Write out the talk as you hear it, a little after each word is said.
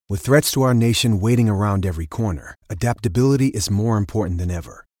With threats to our nation waiting around every corner, adaptability is more important than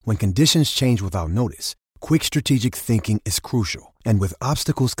ever. When conditions change without notice, quick strategic thinking is crucial. And with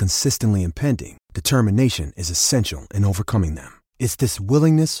obstacles consistently impending, determination is essential in overcoming them. It's this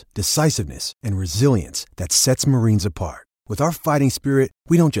willingness, decisiveness, and resilience that sets Marines apart. With our fighting spirit,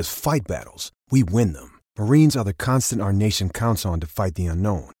 we don't just fight battles, we win them. Marines are the constant our nation counts on to fight the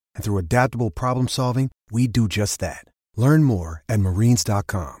unknown. And through adaptable problem solving, we do just that. Learn more at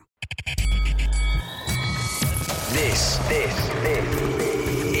marines.com. This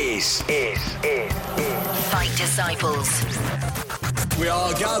is Fight Disciples. We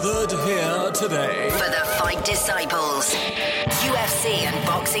are gathered here today For the Fight Disciples. UFC and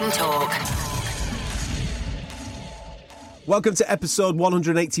boxing talk. Welcome to episode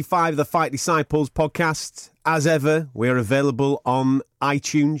 185 of the Fight Disciples podcast. As ever, we are available on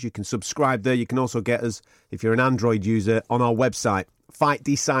iTunes. You can subscribe there. You can also get us, if you're an Android user, on our website,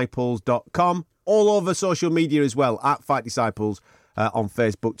 fightdisciples.com. All over social media as well, at Fight Disciples on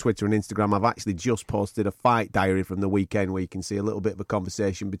Facebook, Twitter and Instagram. I've actually just posted a fight diary from the weekend where you can see a little bit of a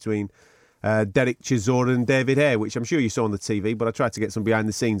conversation between Derek Chisora and David Hay, which I'm sure you saw on the TV, but I tried to get some behind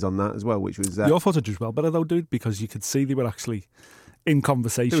the scenes on that as well, which was... Your footage was well better though, dude, because you could see they were actually in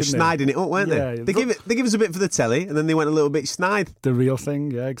conversation. They were sniding it up, weren't they? Yeah, They give us a bit for the telly, and then they went a little bit snide. The real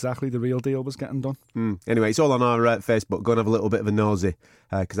thing, yeah, exactly. The real deal was getting done. Anyway, it's all on our Facebook. Go and have a little bit of a nosy,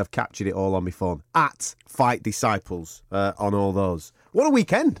 because I've captured it all on my phone. At Fight Disciples on all those. What a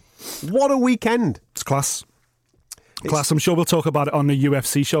weekend. What a weekend. It's class. Class. I'm sure we'll talk about it on the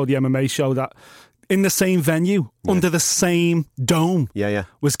UFC show, the MMA show, that in the same venue, under the same dome,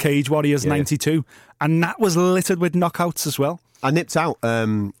 was Cage Warriors 92. And that was littered with knockouts as well. I nipped out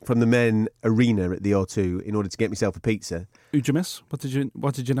from the main arena at the O2 in order to get myself a pizza. Who'd you miss? What did you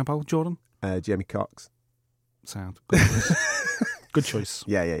nip out, Jordan? Jamie Cox. Sound. Good choice. Good choice.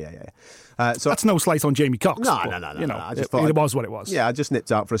 Yeah. So that's no slight on Jamie Cox. No. You know, I just it was what it was. Yeah, I just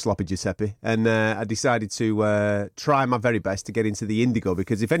nipped out for a sloppy Giuseppe, and I decided to try my very best to get into the Indigo,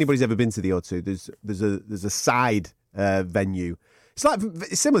 because if anybody's ever been to the O2, there's a side venue.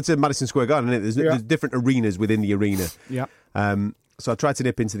 It's similar to Madison Square Garden, isn't it? There's different arenas within the arena. Yeah. So I tried to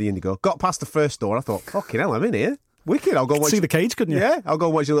nip into the Indigo. Got past the first door. I thought, fucking hell, I'm in here. Wicked. I'll go watch. See the cage, couldn't you? Yeah, I'll go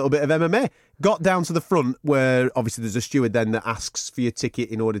watch a little bit of MMA. Got down to the front where obviously there's a steward then that asks for your ticket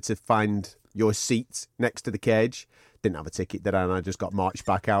in order to find your seat next to the cage. Didn't have a ticket, did I? And I just got marched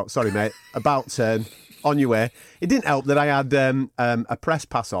back out. Sorry, mate. About turn. On your way. It didn't help that I had a press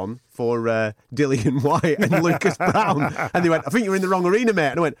pass on for Dillian White and Lucas Brown. And they went, I think you're in the wrong arena, mate.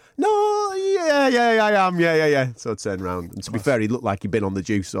 And I went, no, yeah, I am. Yeah. So I turned around. And to be fair, he looked like he'd been on the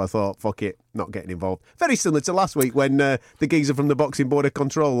juice. So I thought, fuck it, not getting involved. Very similar to last week when the geezer from the Boxing Board of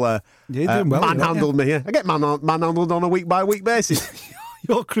Control manhandled me. Yeah. I get manhandled on a week-by-week basis.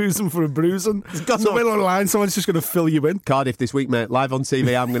 You're cruising for a bruising. Got no middle of the line. Someone's just going to fill you in. Cardiff this week, mate. Live on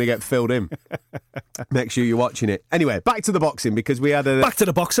TV. I'm going to get filled in. Make sure you're watching it. Anyway, back to the boxing, because we had Back to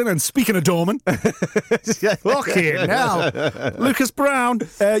the boxing, and speaking of Dorman. Fucking hell. Lucas Brown,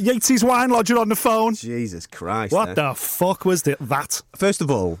 Yates's wine lodger on the phone. Jesus Christ. What the fuck was that? First of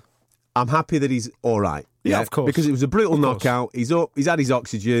all, I'm happy that he's all right. Yeah, of course. Because it was a brutal knockout. He's up. He's had his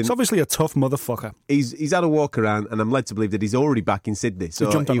oxygen. It's obviously a tough motherfucker. He's had a walk around, and I'm led to believe that he's already back in Sydney. So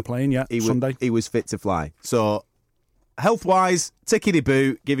he jumped on a plane, Sunday. He was fit to fly. So, health-wise, tickety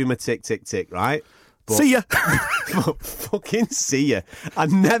boo, give him a tick, right? But, see ya. Fucking see ya. I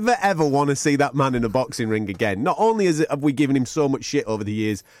never ever want to see that man in a boxing ring again. Not only have we given him so much shit over the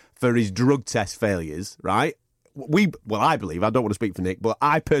years for his drug test failures, right? I believe, I don't want to speak for Nick, but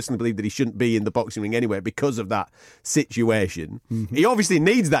I personally believe that he shouldn't be in the boxing ring anyway because of that situation. Mm-hmm. He obviously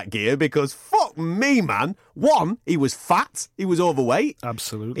needs that gear because, fuck me, man. One, he was fat. He was overweight.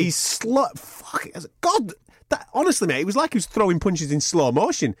 Absolutely. He's God, honestly, mate, it was like he was throwing punches in slow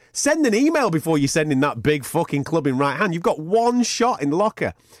motion. Send an email before you send in that big fucking club in right hand. You've got one shot in the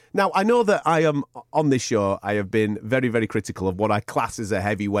locker. Now, I know that I am, on this show, I have been very, very critical of what I class as a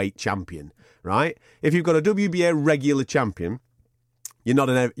heavyweight champion. Right? If you've got a WBA regular champion, you're not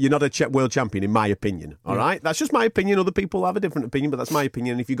a world champion, in my opinion. All right? That's just my opinion. Other people have a different opinion, but that's my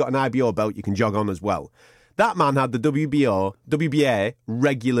opinion. And if you've got an IBO belt, you can jog on as well. That man had the WBA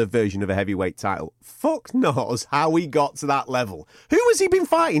regular version of a heavyweight title. Fuck knows how he got to that level. Who has he been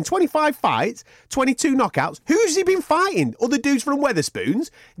fighting? 25 fights, 22 knockouts. Who's he been fighting? Other dudes from Wetherspoons?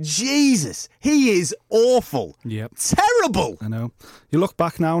 Jesus, he is awful. Yep. Terrible. I know. You look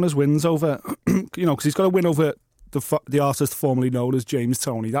back now on his wins over, because he's got a win over the artist formerly known as James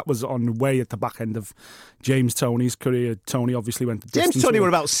Toney. That was on the way at the back end of James Toney's career. Toney obviously went to James distance. Toney were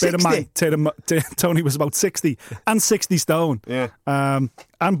about 60. Toney was about 60 and 60 stone. Yeah.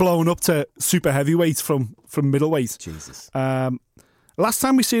 And blown up to super heavyweight from middleweight. Jesus. Last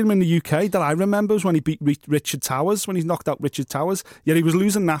time we seen him in the UK that I remember was when he beat Richard Towers, when he knocked out Richard Towers. Yet he was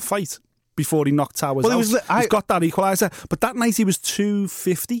losing that fight before he knocked Towers out. He's got that equaliser. But that night he was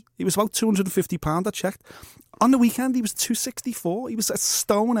 250. He was about £250, I checked. On the weekend he was 264. He was a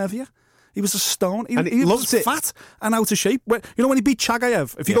stone heavier. He was a stone. He was fat and out of shape. You know when he beat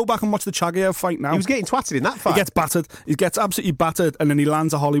Chagayev? If you go back and watch the Chagayev fight now... He was getting twatted in that fight. He gets battered. He gets absolutely battered and then he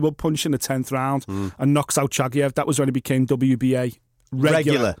lands a Hollywood punch in the 10th round and knocks out Chagayev. That was when he became WBA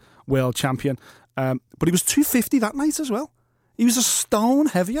regular world champion. But he was 250 that night as well. He was a stone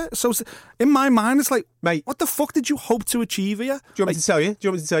heavier. So in my mind, it's like, mate, what the fuck did you hope to achieve here? Do you want me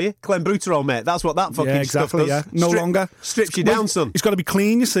to tell you? Clem Bruterol, mate. That's what that fucking stuff does. Yeah. No longer. Strips you down, son. He's got to be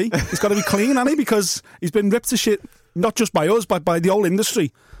clean, you see. He's got to be clean, hasn't he? Because he's been ripped to shit, not just by us, but by the whole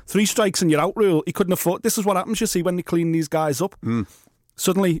industry. 3 strikes and you're out rule. He couldn't afford... This is what happens, you see, when they clean these guys up.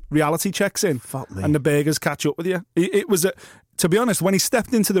 Suddenly, reality checks in. Fuck me. And the beggars catch up with you. It was... To be honest, when he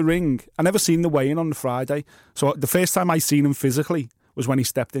stepped into the ring, I never seen the weigh-in on the Friday. So the first time I seen him physically was when he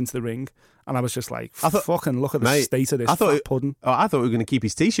stepped into the ring. And I was just like, fucking look at the state of this fat pudding. I thought we were going to keep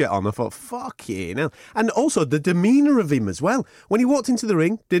his T-shirt on. I thought, fuck you know. And also the demeanour of him as well. When he walked into the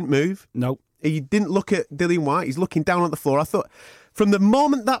ring, didn't move. No. He didn't look at Dillian Whyte. He's looking down on the floor. I thought, from the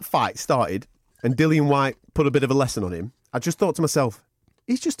moment that fight started and Dillian Whyte put a bit of a lesson on him, I just thought to myself,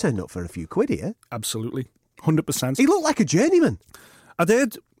 he's just turned up for a few quid here. Absolutely. 100%. He looked like a journeyman. I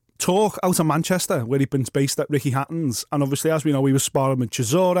did talk out of Manchester, where he'd been based at Ricky Hatton's, and obviously, as we know, he was sparring with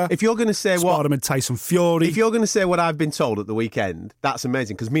Chisora. If you're going to say sparring with Tyson Fury. If you're going to say what I've been told at the weekend, that's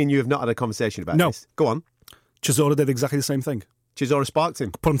amazing, because me and you have not had a conversation about this. Go on. Chisora did exactly the same thing. Chisora sparked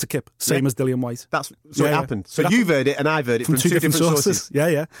him. Put him to kip, same as Dillian Whyte. It happened. So you've heard it and I've heard it from two different sources.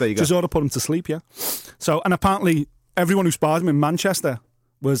 Yeah. There you go. Chisora put him to sleep, yeah. So, and apparently, everyone who sparred him in Manchester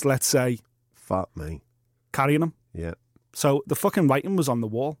was, let's say... Fuck me. Carrying him. Yeah. So the fucking writing was on the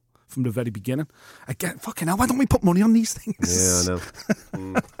wall from the very beginning. Again, fucking hell, why don't we put money on these things? Yeah, I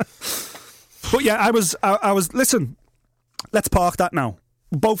know. But yeah, I was, listen, let's park that now.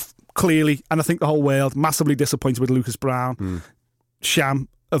 Both clearly, and I think the whole world, massively disappointed with Lucas Brown. Sham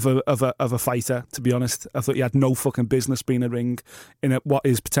of a fighter, to be honest. I thought he had no fucking business being a ring in what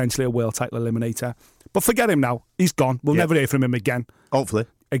is potentially a world title eliminator. But forget him now. He's gone. We'll never hear from him again. Hopefully.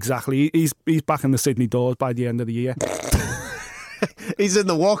 Exactly. He's back in the Sydney doors by the end of the year. He's in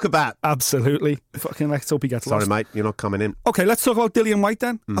the walkabout. Absolutely. Fucking let's hope he gets lost. Sorry, mate, you're not coming in. Okay, let's talk about Dillian Whyte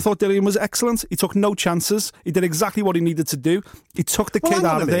then. I thought Dillian was excellent. He took no chances. He did exactly what he needed to do. He took the kid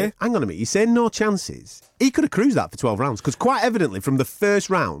out of there. Hang on a minute. You're saying no chances? He could have cruised that for 12 rounds, because quite evidently from the first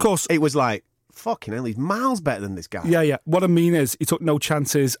round, of course, it was like, fucking hell, he's miles better than this guy. Yeah. What I mean is, he took no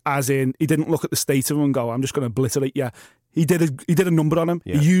chances, as in, he didn't look at the state of him and go, I'm just going to obliterate you. He did a number on him.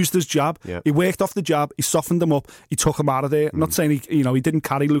 Yeah. He used his jab. Yeah. He worked off the jab. He softened him up. He took him out of there. I'm not saying he didn't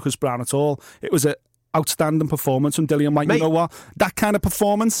carry Lucas Brown at all. It was an outstanding performance from Dillian Whyte. Mate, you know what? That kind of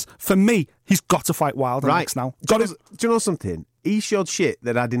performance, for me, he's got to fight Wilder next now. Do you know something? He showed shit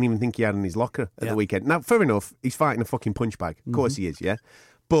that I didn't even think he had in his locker at the weekend. Now, fair enough, he's fighting a fucking punch bag. Of course he is, yeah?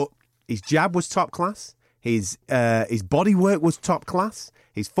 But his jab was top class. His body work was top class.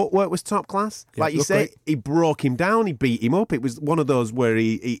 His footwork was top class. Yeah, like you say, he broke him down, he beat him up. It was one of those where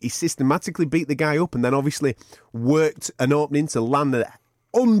he systematically beat the guy up and then obviously worked an opening to land an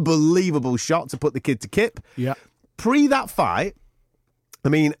unbelievable shot to put the kid to kip. Yeah. Pre that fight, I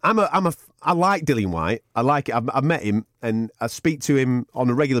mean, I like Dillian Whyte. I like it. I've met him and I speak to him on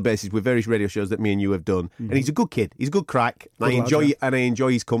a regular basis with various radio shows that me and you have done. And he's a good kid. He's a good crack. I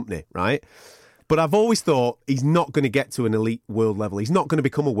enjoy his company, right? But I've always thought he's not going to get to an elite world level. He's not going to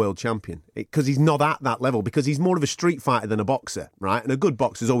become a world champion because he's not at that level, because he's more of a street fighter than a boxer, right? And a good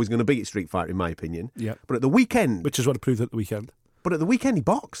boxer is always going to beat a street fighter, in my opinion. Yeah. But at the weekend... Which is what it proved at the weekend. But at the weekend, he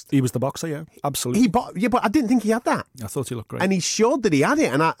boxed. He was the boxer, yeah. Absolutely. But I didn't think he had that. I thought he looked great. And he showed that he had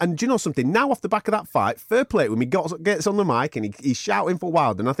it. And do you know something? Now, off the back of that fight, fair play when he gets on the mic and he's shouting for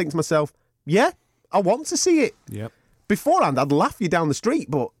Wilder, and I think to myself, yeah, I want to see it. Yep. Beforehand, I'd laugh you down the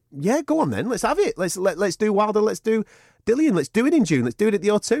street, but... yeah, go on then. Let's have it. Let's do Wilder. Let's do Dillian. Let's do it in June. Let's do it at the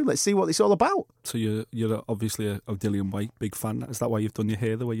O2. Let's see what it's all about. So you're obviously a Dillian Whyte big fan. Is that why you've done your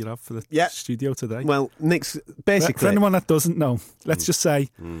hair the way you have for the studio today? Well, Nick's basically... For anyone that doesn't know, let's just say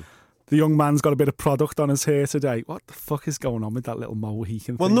the young man's got a bit of product on his hair today. What the fuck is going on with that little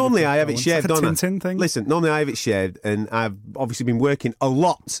Mohican Well, thing? normally I have it shaved, like a don't Tintin thing. Listen, normally I have it shaved, and I've obviously been working a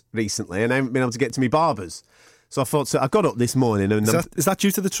lot recently, and I haven't been able to get to my barbers. So I thought, so I got up this morning and is that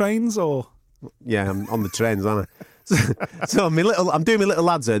due to the trains or? Yeah, I'm on the trains, aren't I? So I'm doing my little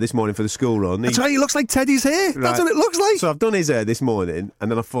lad's hair this morning for the school run. That's right, he looks like Teddy's hair. Right. That's what it looks like. So I've done his hair this morning, and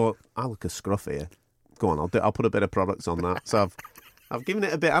then I thought, I look a scruff here. Go on, I'll put a bit of products on that. So I've given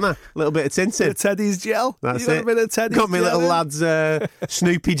it a bit, Anna, a little bit of tinting. Bit of Teddy's gel. That's you got it. A bit of Teddy's got my gel little lad's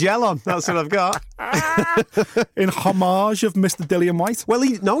Snoopy gel on. That's what I've got. In homage of Mr. Dillian White. Well,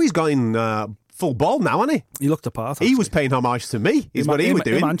 he's got in full ball now, hasn't he? He looked apart. Actually. He was paying homage to me. Is what he was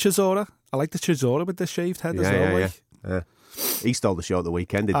doing. Him and Chisora. I like the Chisora with the shaved head as well. Yeah. He stole the show at the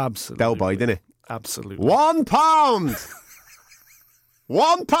weekend, didn't he? Absolutely. Del Boy, didn't he? Absolutely. £1!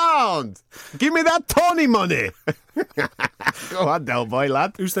 £1! Give me that Tony money! Go on, Del Boy,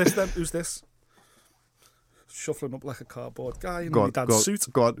 lad. Who's this then? Who's this? Shuffling up like a cardboard guy in my dad's suit.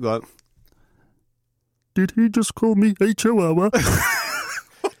 Go on. Did he just call me a chihuahua?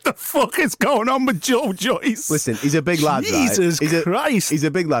 What the fuck is going on with Joe Joyce? Listen, he's a big lad, Jesus Christ. He's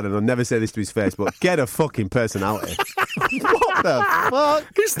a big lad, and I'll never say this to his face, but get a fucking personality. What the fuck?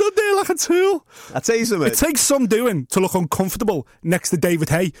 He stood there like a tool. I'll tell you something. It takes some doing to look uncomfortable next to David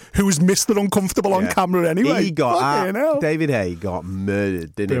Hay, who was Mr. Uncomfortable on camera anyway. David Hay got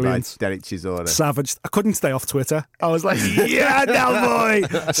murdered, didn't he, by Derek Chisora? Savage. I couldn't stay off Twitter. I was like, yeah, Del Boy,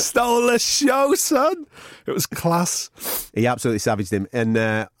 stole the show, son. It was class. He absolutely savaged him, and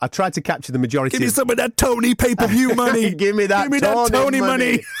I tried to capture the majority. Give me some of that Tony pay-per-view money. Give me that Tony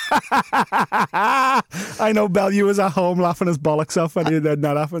money. I know Bellew was at home laughing his bollocks off, and then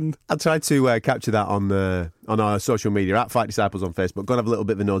that happened. I tried to capture that on our social media at Fight Disciples on Facebook. Go and have a little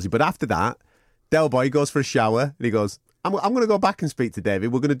bit of a nosy. But after that, Del Boy goes for a shower, and he goes, I'm going to go back and speak to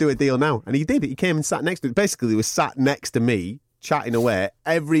David. We're going to do a deal now. And he did. He came and sat next to me. Basically, he was sat next to me, chatting away.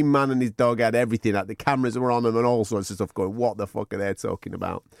 Every man and his dog had everything. The cameras were on them and all sorts of stuff going, what the fuck are they talking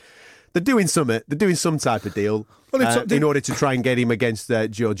about? They're doing something. They're doing some type of deal in order to try and get him against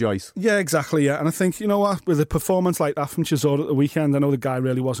Joe Joyce. Yeah, exactly, yeah. And I think, you know what, with a performance like that from Chisora at the weekend, I know the guy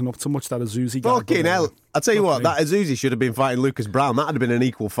really wasn't up to much, that Azuzi guy. Fucking hell. I'll tell you what, that Azuzi should have been fighting Lucas Brown. That would have been an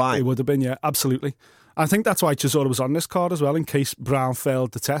equal fight. It would have been, yeah, absolutely. I think that's why Chisora was on this card as well, in case Brown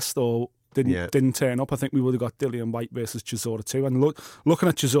failed the test or didn't turn up. I think we would have got Dillian White versus Chisora too. And looking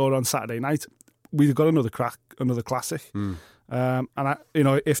at Chisora on Saturday night, we've got another classic. And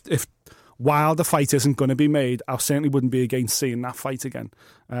if while the fight isn't going to be made, I certainly wouldn't be against seeing that fight again.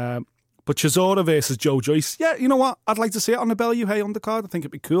 But Chisora versus Joe Joyce, yeah, you know what? I'd like to see it on the Bellew Hay undercard. I think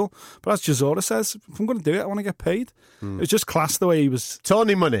it'd be cool. But as Chisora says, if I'm going to do it, I want to get paid. It's just class the way he was.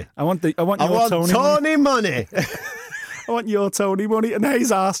 Tony money. I want your Tony money. I want your Tony money. And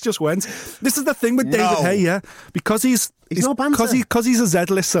Hay's ass just went. This is the thing with David Hay, yeah? Because he's no banter. Because he's a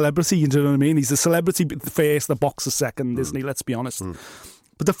Z-list celebrity, you know what I mean? He's a celebrity first, the boxer second, isn't he? Let's be honest.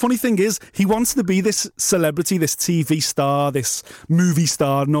 But the funny thing is, he wants to be this celebrity, this TV star, this movie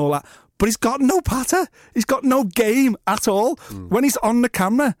star and all that. But he's got no patter. He's got no game at all. When he's on the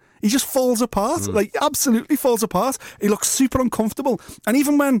camera, he just falls apart. Like, absolutely falls apart. He looks super uncomfortable. And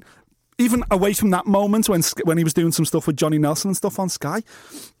even away from that moment when he was doing some stuff with Johnny Nelson and stuff on Sky,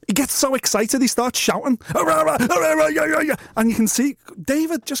 he gets so excited, he starts shouting. And you can see,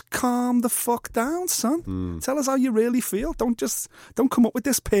 David, just calm the fuck down, son. Tell us how you really feel. Don't come up with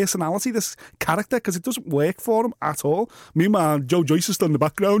this personality, this character, because it doesn't work for him at all. Meanwhile, Joe Joyce is still in the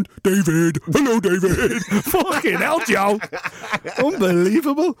background. David, hello, David. Fucking hell, Joe.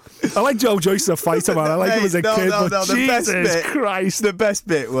 Unbelievable. I like Joe Joyce as a fighter, man. I like him as a kid. But Jesus Christ. The best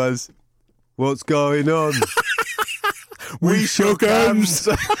bit was, what's going on? We shook hands.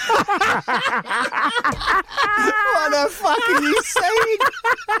 What the fuck are you saying?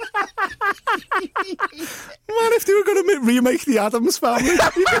 Man, if they were going to remake the Addams Family,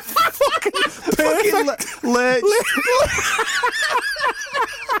 that'd be fucking perfect.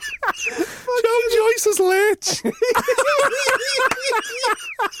 Joe Joyce is Lurch.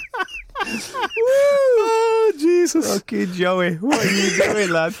 Oh, Jesus. Fucking Joey, what are you doing,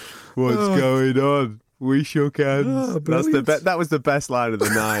 lad? What's going on? We shook hands. Oh, that was the best line of the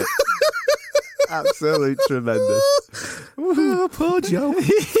night. Absolutely tremendous. Oh, poor Joe.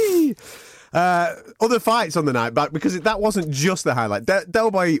 Other fights on the night, but because that wasn't just the highlight. Del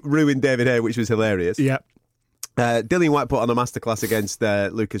Boy ruined David Hay, which was hilarious. Yeah. Dillian White put on a masterclass against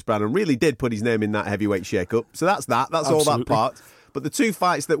Lucas Brown and really did put his name in that heavyweight shake-up. So that's Absolutely. all that part. But the two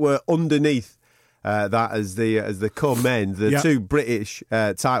fights that were underneath that as the co-main, two British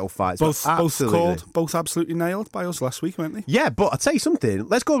title fights. Both absolutely nailed by us last week, weren't they? Yeah, but I'll tell you something.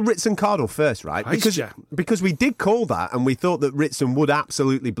 Let's go Ritson Cardle first, right? Because we did call that and we thought that Ritson would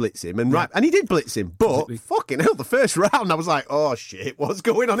absolutely blitz him. And and he did blitz him. But fucking hell, the first round, I was like, oh shit, what's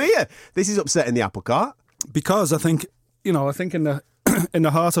going on here? This is upsetting the apple cart. Because I think in the in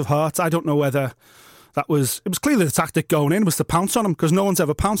the heart of hearts, I don't know whether it was clearly the tactic going in was to pounce on him, because no one's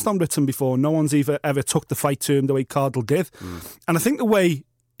ever pounced on Ritson before. No one's ever took the fight to him the way Cardle did. And I think the way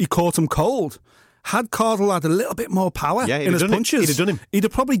he caught him cold, had Cardle had a little bit more power in his punches, he'd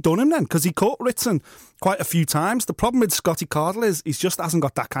have probably done him then, because he caught Ritson quite a few times. The problem with Scotty Cardle is he just hasn't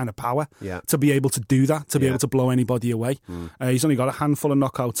got that kind of power to be able to do that, to be able to blow anybody away. He's only got a handful of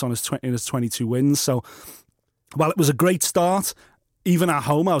knockouts on in his 22 wins. So while it was a great start, even at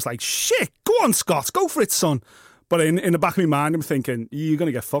home, I was like, shit, go on, Scott, go for it, son. But in the back of my mind, I'm thinking, you're going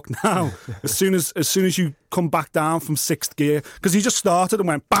to get fucked now. as soon as you come back down from sixth gear, because he just started and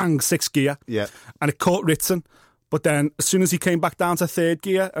went bang, sixth gear. Yeah. And it caught Ritson. But then as soon as he came back down to third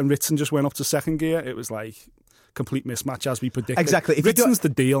gear and Ritson just went up to second gear, it was like complete mismatch as we predicted. Exactly. Ritson's the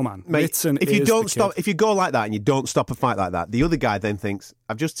deal, man. Mate, Ritson if you go like that and you don't stop a fight like that, the other guy then thinks,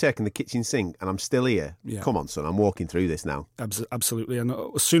 I've just taken the kitchen sink and I'm still here. Yeah. Come on, son, I'm walking through this now. Absolutely. And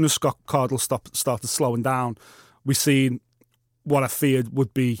as soon as Scott Cardle started slowing down, we seen what I feared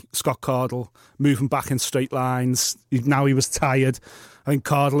would be Scott Cardle moving back in straight lines. Now he was tired. I think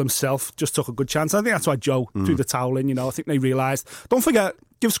Cardle himself just took a good chance. I think that's why Joe threw the towel in. I think they realised. Don't forget,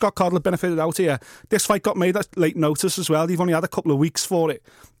 give Scott Cardle the benefit of the doubt here. This fight got made at late notice as well. You've only had a couple of weeks for it.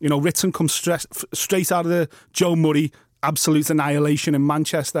 Ritson comes straight out of the Joe Murray absolute annihilation in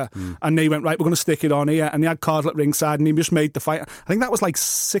Manchester, and they went, right, we're going to stick it on here. And they had Cardle at ringside, and he just made the fight. I think that was like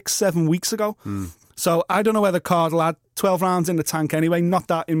 6-7 weeks ago. So I don't know whether Cardle had 12 rounds in the tank anyway. Not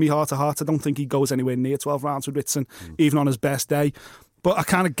that in me heart to heart. I don't think he goes anywhere near 12 rounds with Ritson, even on his best day. But I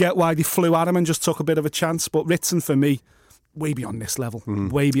kind of get why they flew at him and just took a bit of a chance. But Ritson, for me, way beyond this level.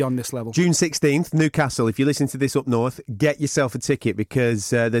 Way beyond this level. June 16th, Newcastle. If you listen to this up north, get yourself a ticket,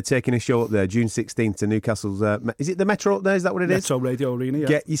 because they're taking a show up there, June 16th to Newcastle's... is it the Metro up there? Is that what it is? Metro Radio Arena, yeah.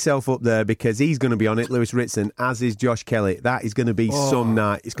 Get yourself up there, because he's going to be on it, Lewis Ritson, as is Josh Kelly. That is going to be some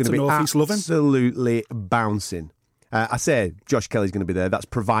night. It's going to be absolutely bouncing. I say Josh Kelly's going to be there. That's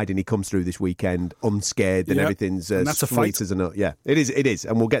providing he comes through this weekend unscared and everything's and that's sweet as a nut. Yeah, it is.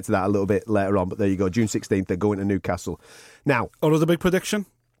 And we'll get to that a little bit later on. But there you go. June 16th, they're going to Newcastle. Now, another big prediction?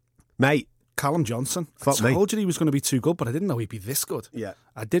 Mate. Callum Johnson. I told you he was going to be too good, but I didn't know he'd be this good. Yeah.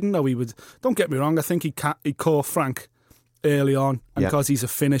 I didn't know he would. Don't get me wrong. I think he caught Frank early on. And because he's a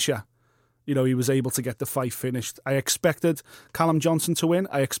finisher, he was able to get the fight finished. I expected Callum Johnson to win.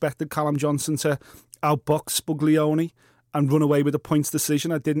 I expected Callum Johnson to outbox Buglioni and run away with a points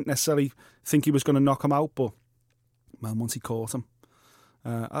decision. I didn't necessarily think he was going to knock him out, but once he caught him,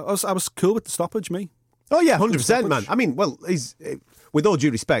 I was cool with the stoppage, me. Oh yeah, 100%, man. I mean, well, he's with all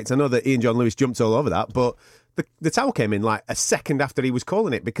due respect, I know that Ian John Lewis jumped all over that, but the towel came in like a second after he was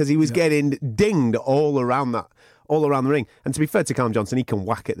calling it, because he was getting dinged all around the ring. And to be fair to Callum Johnson, he can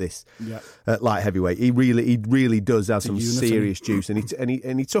whack at this at light heavyweight. He really does have some serious juice, and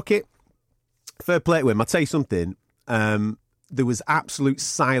he took it. Fair play to him. I'll tell you something. There was absolute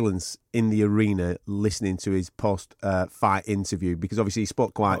silence in the arena listening to his post-fight interview, because obviously he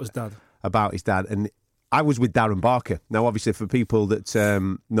spoke quite about his dad. And I was with Darren Barker. Now, obviously, for people that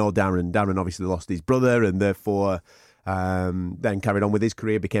know Darren obviously lost his brother and therefore then carried on with his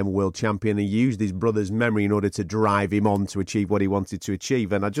career, became a world champion. He used his brother's memory in order to drive him on to achieve what he wanted to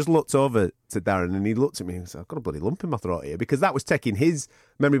achieve. And I just looked over to Darren and he looked at me and said, I've got a bloody lump in my throat here, because that was taking his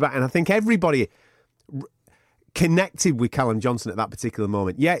memory back. And I think everybody connected with Callum Johnson at that particular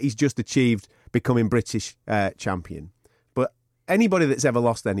moment. Yeah, he's just achieved becoming British champion. But anybody that's ever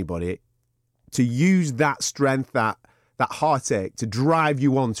lost anybody, to use that strength, that heartache, to drive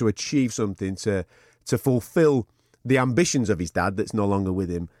you on to achieve something, to fulfil the ambitions of his dad that's no longer with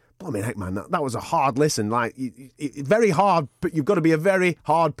him. I mean, heck, man, that was a hard listen. Like, very hard, but you've got to be a very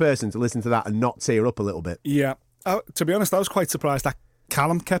hard person to listen to that and not tear up a little bit. Yeah. To be honest, I was quite surprised that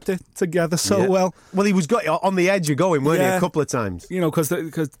Callum kept it together so well. Well, he was on the edge of going, weren't he, a couple of times? Because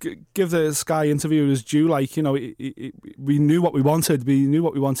give the Sky interview his due. Like, we knew what we wanted. We knew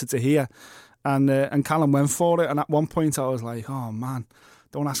what we wanted to hear. And Callum went for it. And at one point, I was like, oh, man,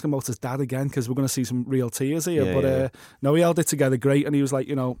 don't ask him about his dad again, because we're going to see some real tears here. No, he held it together great. And he was like,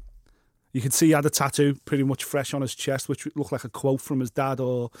 you could see he had a tattoo pretty much fresh on his chest, which looked like a quote from his dad,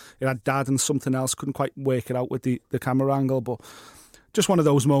 or it had dad and something else. Couldn't quite work it out with the camera angle. But just one of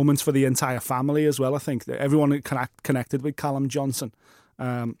those moments for the entire family as well, I think. That everyone connected with Callum Johnson,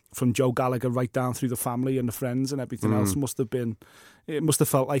 from Joe Gallagher right down through the family and the friends and everything else. It must have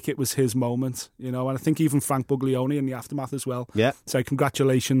felt like it was his moment, And I think even Frank Buglioni in the aftermath as well. Yeah. So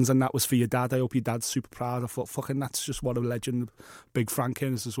congratulations, and that was for your dad. I hope your dad's super proud. I thought, fucking, that's just what a legend Big Frank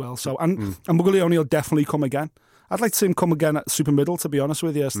is as well. So and Buglioni will definitely come again. I'd like to see him come again at super middle, to be honest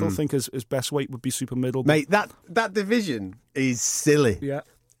with you. I still think his best weight would be super middle. Mate, that division is silly. Yeah.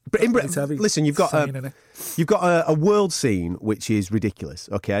 Listen, you've got a world scene which is ridiculous.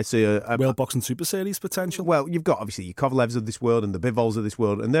 Okay, so World Boxing Super Series potential. Well, you've got obviously your Kovalevs of this world and the Bivols of this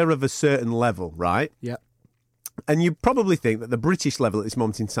world, and they're of a certain level, right? Yeah. And you probably think that the British level at this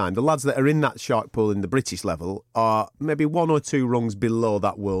moment in time, the lads that are in that shark pool in the British level, are maybe 1 or 2 rungs below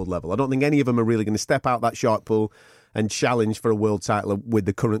that world level. I don't think any of them are really going to step out that shark pool and challenge for a world title with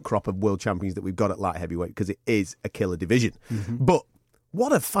the current crop of world champions that we've got at light heavyweight, because it is a killer division. But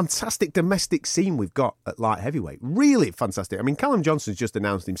what a fantastic domestic scene we've got at light heavyweight. Really fantastic. I mean, Callum Johnson's just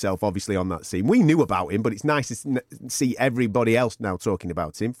announced himself, obviously, on that scene. We knew about him, but it's nice to see everybody else now talking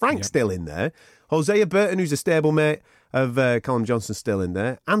about him. Frank's still in there. Hosea Burton, who's a stablemate of Callum Johnson, still in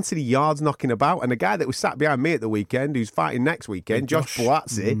there. Anthony Yard's knocking about. And the guy that was sat behind me at the weekend, who's fighting next weekend, Josh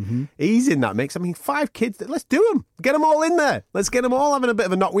Boazzi, he's in that mix. I mean, 5 kids. Let's do them. Get them all in there. Let's get them all having a bit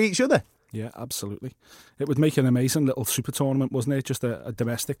of a knock with each other. Yeah, absolutely. It would make an amazing little super tournament, wasn't it? Just a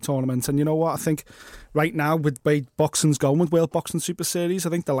domestic tournament. And you know what? I think right now, with way boxing's going with World Boxing Super Series, I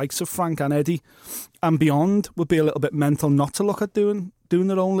think the likes of Frank and Eddie and beyond would be a little bit mental not to look at doing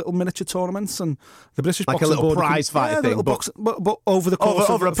their own little miniature tournaments. And the British like Boxing a little Board prize fight thing, but over the course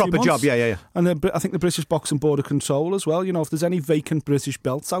over of a proper job. Yeah. And I think the British Boxing Board of Control as well. You know, if there's any vacant British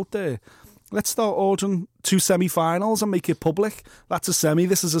belts out there, let's start ordering 2 semi-finals and make it public. That's a semi,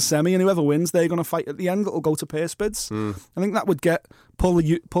 this is a semi, and whoever wins, they're going to fight at the end. It'll go to purse bids. I think that would pull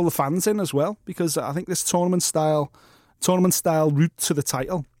the fans in as well, because I think this tournament style route to the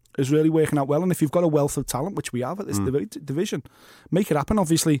title is really working out well. And if you've got a wealth of talent, which we have at this division, make it happen.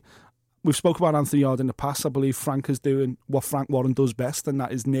 Obviously, we've spoken about Anthony Yard in the past. I believe Frank is doing what Frank Warren does best, and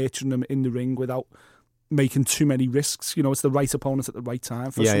that is nurturing them in the ring without making too many risks. You know, it's the right opponent at the right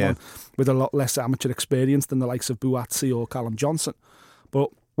time for someone with a lot less amateur experience than the likes of Buatsi or Callum Johnson.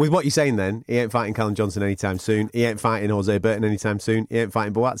 But with what you're saying then, he ain't fighting Callum Johnson anytime soon. He ain't fighting Jose Burton anytime soon. He ain't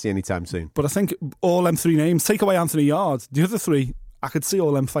fighting Buatsi anytime soon. But I think all them 3 names, take away Anthony Yard, the other 3, I could see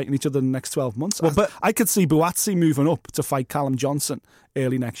all them fighting each other in the next 12 months. Well, but I could see Buatsi moving up to fight Callum Johnson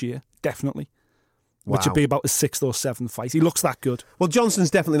early next year, definitely. Wow. Which would be about his 6th or 7th fight. He looks that good. Well,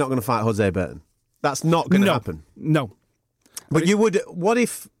 Johnson's definitely not going to fight Jose Burton. That's not going to happen. No. But you would... What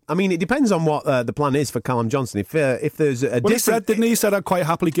if... I mean, it depends on what the plan is for Callum Johnson. If there's a he said, didn't he? He said, I'd quite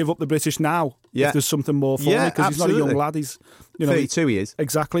happily give up the British now if there's something more for me, because he's not a young lad. He's 32 he is.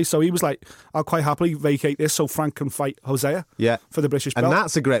 Exactly. So he was like, I'll quite happily vacate this so Frank can fight Hosea for the British belt. And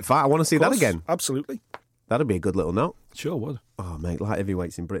that's a great fight. I want to see that again. Absolutely. That'd be a good little note. Sure would. Oh, mate, light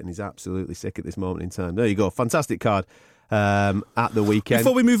heavyweights in Britain is absolutely sick at this moment in time. There you go. Fantastic card at the weekend.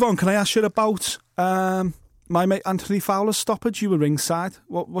 Before we move on, can I ask you about my mate Anthony Fowler's stoppage? You were ringside.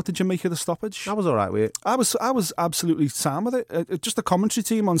 What did you make of the stoppage? I was all right with it. I was absolutely sound with it. Just the commentary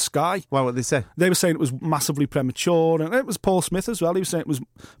team on Sky. Well, what did they say? They were saying it was massively premature, and it was Paul Smith as well. He was saying it was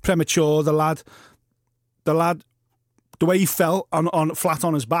premature. The lad, the way he fell on flat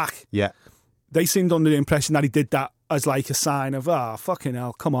on his back. Yeah. They seemed under the impression that he did that as like a sign of, fucking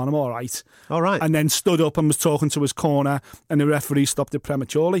hell, come on, I'm all right. All right. And then stood up and was talking to his corner, and the referee stopped it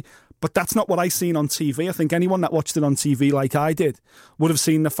prematurely. But that's not what I seen on TV. I think anyone that watched it on TV like I did would have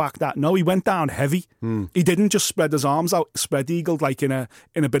seen the fact that, no, he went down heavy. He didn't just spread his arms out, spread-eagled like in a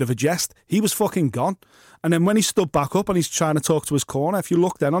bit of a jest. He was fucking gone. And then when he stood back up and he's trying to talk to his corner, if you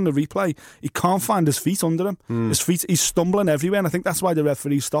look then on the replay, he can't find his feet under him. His feet, he's stumbling everywhere, and I think that's why the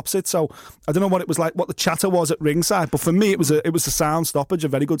referee stops it. So I don't know what it was like, what the chatter was at ringside, but for me it was a sound stoppage, a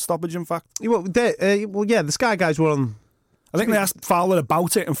very good stoppage, in fact. Well, the Sky guys were on. I think they asked Fowler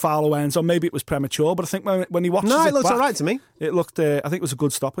about it, and Fowler went, so maybe it was premature, but I think when he watches it looks back, all right to me. It looked, I think it was a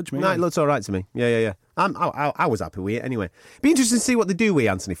good stoppage, maybe. No, it looks all right to me. Yeah. I was happy with it anyway. Be interesting to see what they do with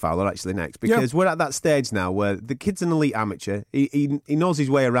Anthony Fowler actually next, because we're at that stage now where the kid's an elite amateur. He knows his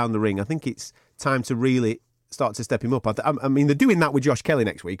way around the ring. I think it's time to really start to step him up. I mean, they're doing that with Josh Kelly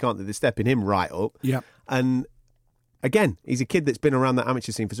next week, aren't they? They're stepping him right up. Yeah. And again, he's a kid that's been around that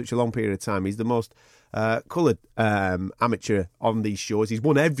amateur scene for such a long period of time. He's the most coloured amateur on these shows. He's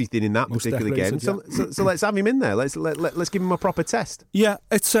won everything in that particular game. So let's have him in there. Let's give him a proper test. Yeah,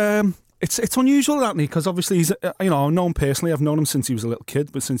 it's unusual, Anthony, because obviously he's I've known him personally. I've known him since he was a little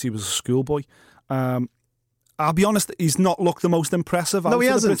kid, but since he was a schoolboy. I'll be honest, he's not looked the most impressive out of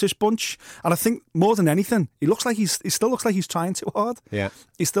the British bunch. And I think more than anything, he still looks like he's trying too hard. Yeah.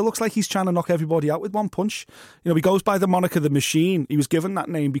 He still looks like he's trying to knock everybody out with one punch. He goes by the moniker The Machine. He was given that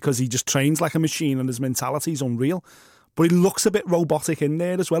name because he just trains like a machine and his mentality is unreal. But he looks a bit robotic in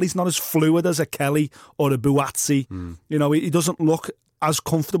there as well. He's not as fluid as a Kelly or a Buatsi. He doesn't look as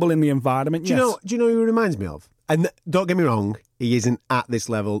comfortable in the environment Do you know who he reminds me of? And don't get me wrong, he isn't at this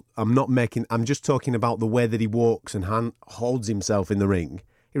level. I'm just talking about the way that he walks and holds himself in the ring.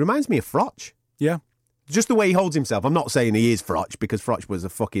 He reminds me of Froch. Yeah. Just the way he holds himself. I'm not saying he is Froch because Froch was a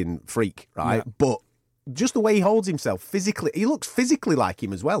fucking freak, right? Yeah. But just the way he holds himself physically, he looks physically like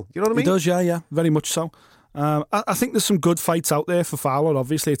him as well. You know what I mean? He does, yeah, very much so. I think there's some good fights out there for Fowler.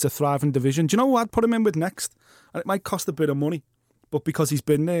 Obviously, it's a thriving division. Do you know who I'd put him in with next? And it might cost a bit of money, but because he's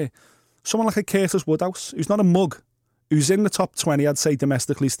been there, someone like a Curtis Woodhouse, who's not a mug, who's in the top 20, I'd say,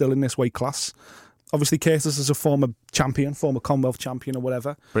 domestically still in this weight class. Obviously, Curtis is a former champion, former Commonwealth champion or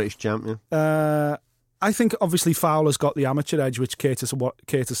whatever. British champion. I think, obviously, Fowler's got the amateur edge, which Curtis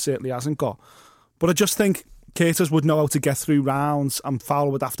certainly hasn't got. But I just think Curtis would know how to get through rounds and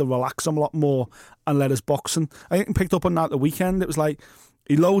Fowler would have to relax him a lot more and let his boxing. I think he picked up on that at the weekend. It was like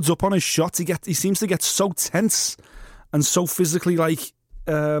he loads up on his shots. He seems to get so tense and so physically like...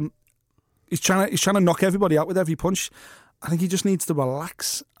 He's trying to knock everybody out with every punch. I think he just needs to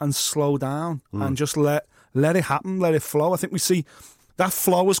relax and slow down and just let it happen, let it flow. I think we see that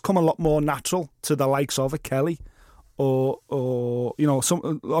flow has come a lot more natural to the likes of a Kelly or you know,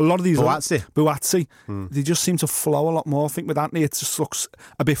 a lot of these Buatsi. They just seem to flow a lot more. I think with Anthony, it just looks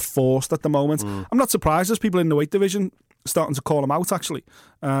a bit forced at the moment. I'm not surprised there's people in the weight division starting to call him out actually,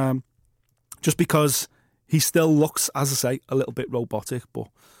 just because he still looks, as I say, a little bit robotic, but.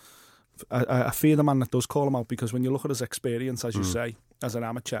 I fear the man that does call him out because when you look at his experience, as you say, as an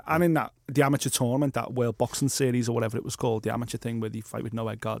amateur, and in the amateur tournament, that World Boxing Series or whatever it was called, the amateur thing where you fight with no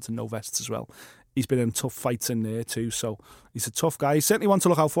head guards and no vests as well, he's been in tough fights in there too, so he's a tough guy. He's certainly one to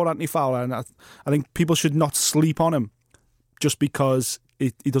look out for, Anthony Fowler, and I think people should not sleep on him just because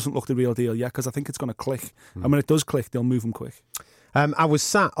he doesn't look the real deal yet, because I think it's going to click, and when it does click, they'll move him quick. I was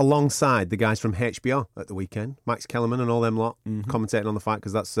sat alongside the guys from HBO at the weekend, Max Kellerman and all them lot, commentating on the fight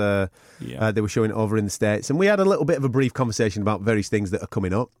because that's they were showing it over in the States, and we had a little bit of a brief conversation about various things that are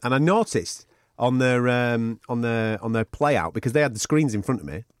coming up. And I noticed on their play out, because they had the screens in front of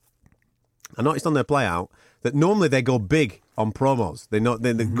me, I noticed on their play out that normally they go big on promos. They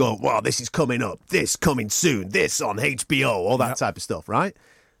go, wow, this is coming up, this coming soon, this on HBO, all that type of stuff, right?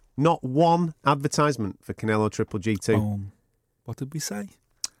 Not one advertisement for Canelo Triple G2. What did we say?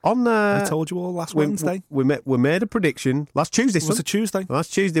 I told you all last Wednesday. We made a prediction last Tuesday. Was it Tuesday?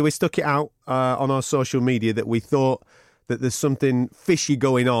 Last Tuesday we stuck it out on our social media that we thought that there's something fishy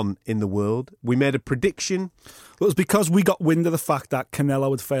going on in the world. We made a prediction. Well, it was because we got wind of the fact that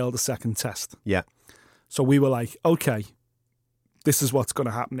Canelo had failed the second test. Yeah. So we were like, okay, this is what's going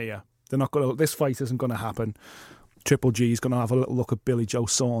to happen here. This fight isn't going to happen. Triple G is going to have a little look at Billy Joe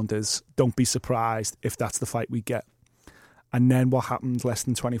Saunders. Don't be surprised if that's the fight we get. And then what happened less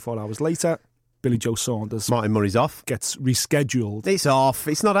than 24 hours later? Billy Joe Saunders. Martin Murray's off. Gets rescheduled. It's off.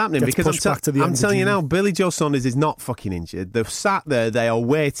 It's not happening because I'm telling you now, Billy Joe Saunders is not fucking injured. They've sat there, they are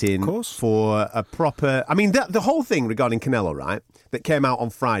waiting for a proper... I mean, the whole thing regarding Canelo, right, that came out on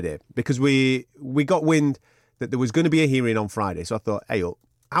Friday, because we got wind that there was going to be a hearing on Friday. So I thought, hey,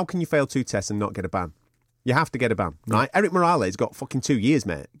 how can you fail 2 tests and not get a ban? You have to get a ban, right? Eric Morales got fucking 2 years,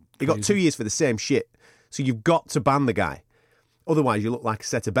 mate. He got 2 years for the same shit. So you've got to ban the guy. Otherwise, you look like a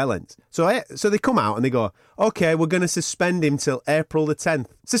set of bellends. So they come out and they go, okay, we're going to suspend him till April the 10th.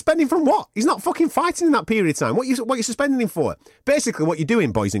 Suspend him from what? He's not fucking fighting in that period of time. What are you suspending him for? Basically, what you're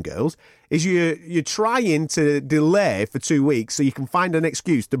doing, boys and girls, is you're trying to delay for 2 weeks so you can find an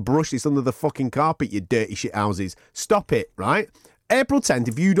excuse to brush this under the fucking carpet, you dirty shit houses. Stop it, right? April 10th,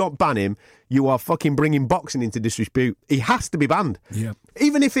 if you don't ban him, you are fucking bringing boxing into disrepute. He has to be banned. Yeah.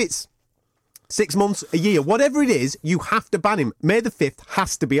 Even if it's 6 months, a year, whatever it is, you have to ban him. May the 5th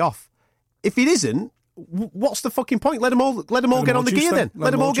has to be off. If it isn't, what's the fucking point? Let them all get on the gear then.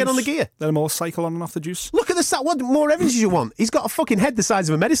 Let them all get on the gear. Let them all cycle on and off the juice. Look at the what more evidence do you want? He's got a fucking head the size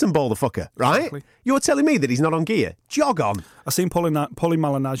of a medicine ball, the fucker, right? Exactly. You're telling me that he's not on gear? Jog on. I seen Paulie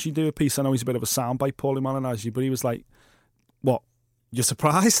Malignaggi do a piece. I know he's a bit of a soundbite, Paulie Malignaggi, but he was like, what, you're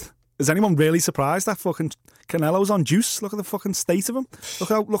surprised? Is anyone really surprised that fucking Canelo's on juice? Look at the fucking state of him.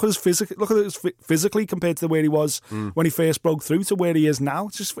 Look at his physically compared to where he was when he first broke through to where he is now.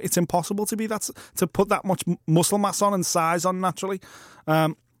 It's impossible to put that much muscle mass on and size on naturally.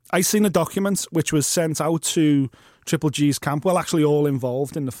 I seen a document which was sent out to Triple G's camp. Well, actually, all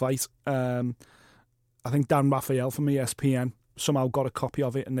involved in the fight. I think Dan Raphael from ESPN somehow got a copy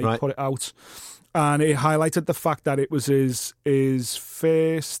of it and they put it out, and it highlighted the fact that it was his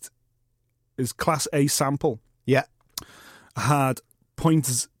Class A sample. Yeah. Had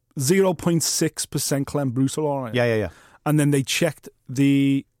 0.6% clenbuterol on it. Yeah. And then they checked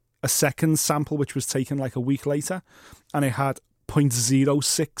a second sample, which was taken like a week later, and it had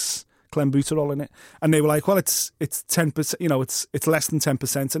 0.06 clenbuterol in it, and they were like, well, it's 10%, you know, it's less than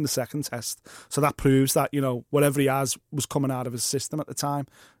 10% in the second test, so that proves that, you know, whatever he has was coming out of his system at the time.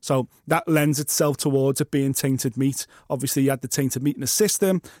 So that lends itself towards it being tainted meat. Obviously, he had the tainted meat in his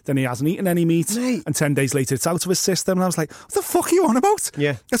system, then he hasn't eaten any meat, and 10 days later it's out of his system, and I was like, what the fuck are you on about?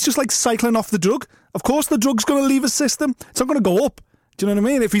 Yeah, it's just like cycling off the drug. Of course the drug's going to leave his system. It's not going to go up. Do you know what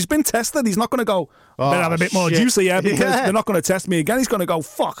I mean? If he's been tested, he's not going to go, better have a bit more juicy here, because they're not going to test me again. He's going to go,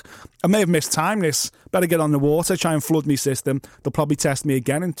 fuck, I may have missed time this. Better get on the water, try and flood my system. They'll probably test me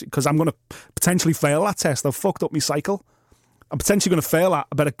again, because I'm going to potentially fail that test. I've fucked up my cycle. I'm potentially going to fail that.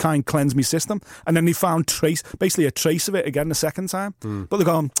 I better kind of cleanse my system. And then they found basically a trace of it again the second time. But they're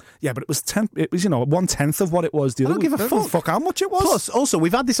going, yeah, but it was 1/10 of what it was the other week. I don't give a fuck how much it was. Plus, also,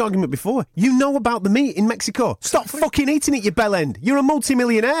 we've had this argument before. You know about the meat in Mexico. Stop fucking eating it, you bellend. You're a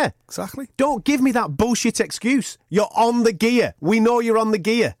multimillionaire. Exactly. Don't give me that bullshit excuse. You're on the gear. We know you're on the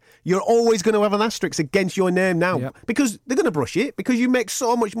gear. You're always going to have an asterisk against your name now, because they're going to brush it, because you make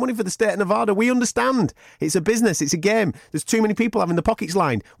so much money for the state of Nevada. We understand. It's a business. It's a game. There's too many people having the pockets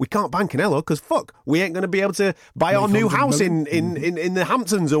lined. We can't ban Canelo because, fuck, we ain't going to be able to buy our new house in the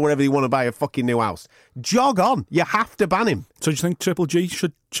Hamptons or wherever you want to buy a fucking new house. Jog on. You have to ban him. So do you think Triple G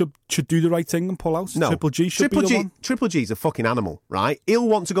should do the right thing and pull out? No. Triple G should be the one? Triple G's a fucking animal, right? He'll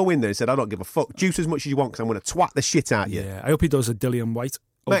want to go in there and said, I don't give a fuck. Juice as much as you want, because I'm going to twat the shit out of you. Yeah, I hope he does a Dillian White.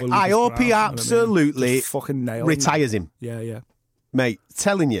 Mate, I hope he absolutely fucking retires him. Yeah. Mate,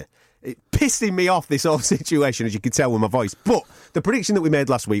 telling you, it pissing me off, this whole situation, as you can tell with my voice. But the prediction that we made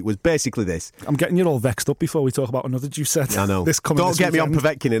last week was basically this. I'm getting you all vexed up before we talk about another juice set. I know. Don't get me on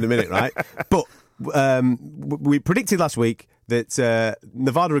Povetkin in a minute, right? But we predicted last week that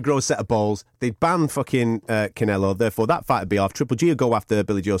Nevada would grow a set of balls. They'd ban fucking Canelo. Therefore, that fight would be off. Triple G would go after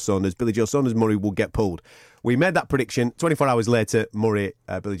Billy Joe Saunders. Billy Joe Saunders, Murray will get pulled. We made that prediction. 24 hours later, Murray,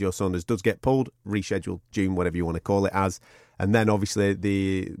 Billy Joe Saunders does get pulled, rescheduled June, whatever you want to call it as. And then, obviously,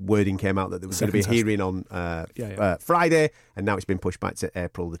 the wording came out that there was going to be a hearing on Friday, and now it's been pushed back to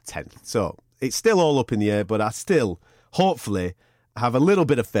April the 10th. So it's still all up in the air, but I still, hopefully, have a little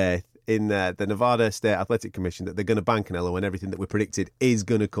bit of faith in the Nevada State Athletic Commission that they're going to ban Canelo, and everything that we predicted is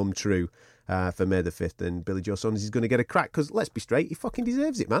going to come true for May the 5th, and Billy Joe Saunders is going to get a crack, because let's be straight, he fucking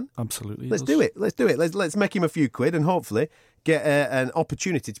deserves it, man. Absolutely. Let's do it. Let's make him a few quid and hopefully get an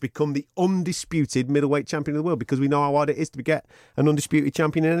opportunity to become the undisputed middleweight champion of the world, because we know how hard it is to get an undisputed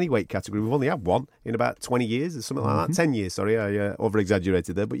champion in any weight category. We've only had one in about 20 years or something like that. 10 years, sorry, I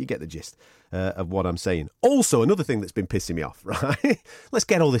over-exaggerated there, but you get the gist of what I'm saying. Also, another thing that's been pissing me off, right? Let's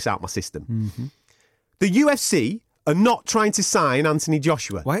get all this out of my system. The UFC are not trying to sign Anthony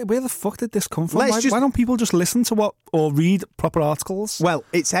Joshua. Where the fuck did this come from? Why don't people just listen to or read proper articles? Well,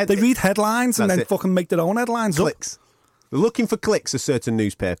 they read headlines and then fucking make their own headlines. Clicks. They're looking for clicks of certain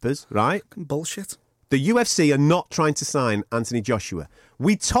newspapers, right? Bullshit. The UFC are not trying to sign Anthony Joshua.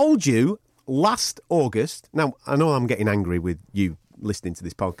 We told you last August. Now, I know I'm getting angry with you listening to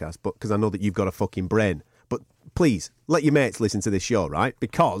this podcast, but because I know that you've got a fucking brain. But please, let your mates listen to this show, right?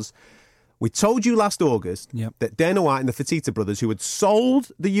 Because we told you last August that Dana White and the Fertitta brothers, who had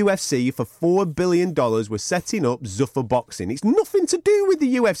sold the UFC for $4 billion, were setting up Zuffa Boxing. It's nothing to do with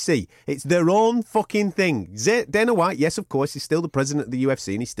the UFC. It's their own fucking thing. Dana White, yes, of course, he's still the president of the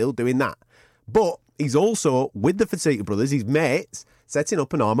UFC and he's still doing that. But he's also, with the Fertitta brothers, his mates, setting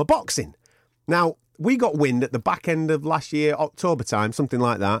up an arm of boxing. Now, we got wind at the back end of last year, October time, something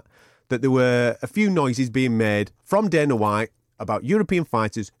like that there were a few noises being made from Dana White about European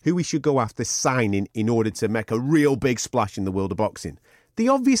fighters who we should go after signing in order to make a real big splash in the world of boxing. The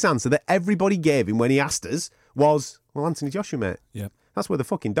obvious answer that everybody gave him when he asked us was, well, Anthony Joshua, mate. Yeah. That's where the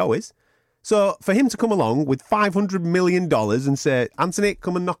fucking dough is. So for him to come along with $500 million and say, Anthony,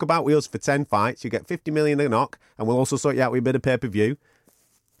 come and knock about with us for 10 fights, you get $50 million a knock, and we'll also sort you out with a bit of pay-per-view,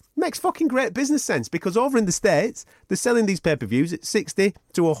 makes fucking great business sense, because over in the States, they're selling these pay-per-views at $60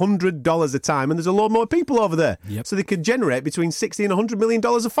 to $100 a time, and there's a lot more people over there. Yep. So they could generate between $60 and $100 million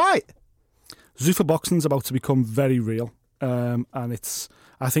a fight. Zuffa Boxing's about to become very real, and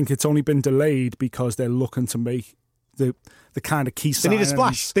I think it's only been delayed because they're looking to make the kind of key signings. They need a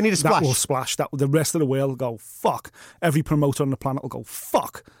splash. They need a splash. That will splash. That the rest of the world will go, fuck. Every promoter on the planet will go,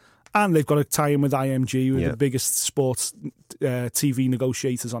 fuck. And they've got to tie in with IMG, who are the biggest sports TV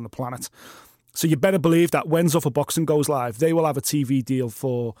negotiators on the planet. So you better believe that when Zuffa Boxing goes live, they will have a TV deal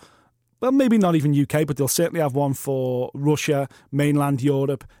for, well, maybe not even UK, but they'll certainly have one for Russia, mainland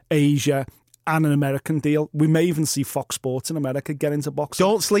Europe, Asia, and an American deal. We may even see Fox Sports in America get into boxing.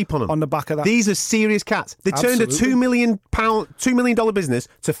 Don't sleep on them. On the back of that. These are serious cats. They turned a $2 million business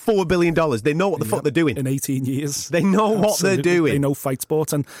to $4 billion. They know what the fuck they're doing. In 18 years. They know what they're doing. They know fight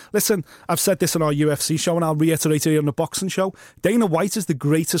sports. And listen, I've said this on our UFC show and I'll reiterate it on the boxing show. Dana White is the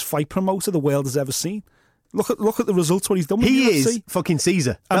greatest fight promoter the world has ever seen. Look at the results, what he's done with UFC. He is fucking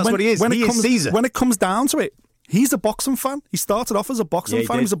Caesar. That's what he is. He is Caesar. When it comes down to it, he's a boxing fan. He started off as a boxing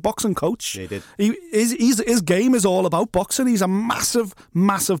fan. He was a boxing coach. Yeah, he did. His game is all about boxing. He's a massive,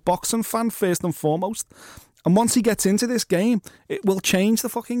 massive boxing fan, first and foremost. And once he gets into this game, it will change the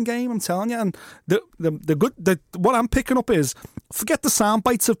fucking game, I'm telling you. And what I'm picking up is, forget the sound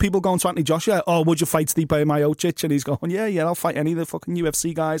bites of people going to Anthony Joshua, oh, would you fight Stipe Miocic? And he's going, yeah, I'll fight any of the fucking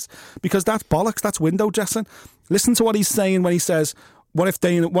UFC guys. Because that's bollocks, that's window dressing. Listen to what he's saying when he says, what if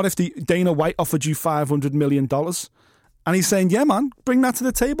Dana White offered you $500 million? And he's saying, yeah, man, bring that to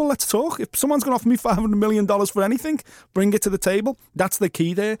the table. Let's talk. If someone's going to offer me $500 million for anything, bring it to the table. That's the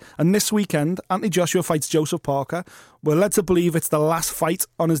key there. And this weekend, Anthony Joshua fights Joseph Parker. We're led to believe it's the last fight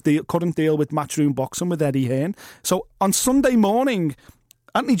on his current deal with Matchroom Boxing with Eddie Hearn. So on Sunday morning,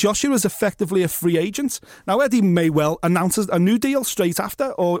 Anthony Joshua is effectively a free agent. Now, Eddie may well announce a new deal straight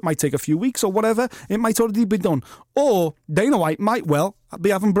after, or it might take a few weeks or whatever. It might already be done. Or Dana White might well be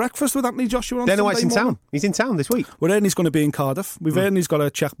having breakfast with Anthony Joshua on Dana Sunday White's in morning. town. He's in town this week. We're hearing he's going to be in Cardiff. We've heard he's got a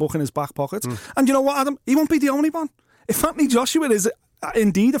checkbook in his back pocket. And you know what, Adam? He won't be the only one. If Anthony Joshua is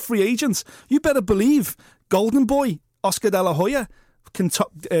indeed a free agent, you better believe Golden Boy, Oscar De La Hoya, can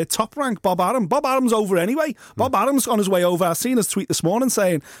top rank Bob Arum. Bob Arum's over anyway. Bob Arum's on his way over. I seen his tweet this morning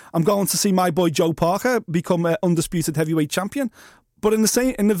saying, I'm going to see my boy Joe Parker become an undisputed heavyweight champion. But in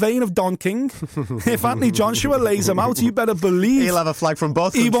the vein of Don King, if Anthony Joshua lays him out, you better believe he'll have a flag from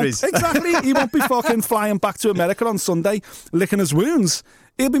both countries. Exactly. He won't be fucking flying back to America on Sunday, licking his wounds.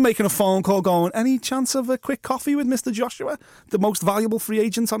 He'll be making a phone call going, any chance of a quick coffee with Mr. Joshua, the most valuable free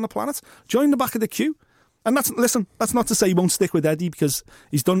agent on the planet? Join the back of the queue. And that's not to say he won't stick with Eddie, because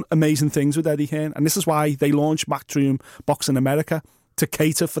he's done amazing things with Eddie Hearn. And this is why they launched Matchroom Boxing America, to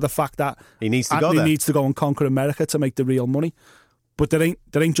cater for the fact that he needs to go and conquer America to make the real money. But there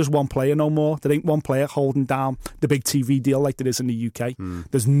ain't just one player no more. There ain't one player holding down the big TV deal like there is in the UK.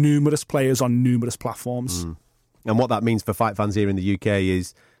 There's numerous players on numerous platforms. And what that means for fight fans here in the UK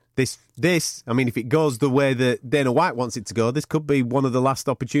is this. I mean, if it goes the way that Dana White wants it to go, this could be one of the last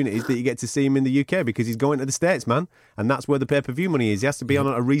opportunities that you get to see him in the UK, because he's going to the States, man. And that's where the pay-per-view money is. He has to be on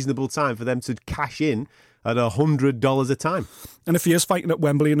at a reasonable time for them to cash in at $100 a time. And if he is fighting at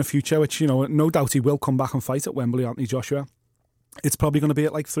Wembley in the future, which, no doubt he will come back and fight at Wembley, Anthony Joshua, it's probably going to be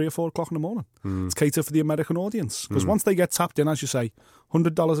at like 3 or 4 o'clock in the morning. It's catered for the American audience. Because once they get tapped in, as you say,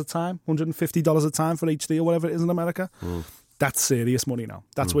 $100 a time, $150 a time for each deal, whatever it is in America, that's serious money now.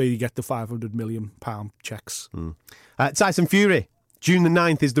 That's where you get the £500 million checks. Tyson Fury, June the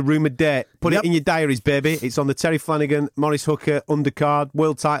 9th is the rumoured date. Put it in your diaries, baby. It's on the Terry Flanagan, Maurice Hooker undercard,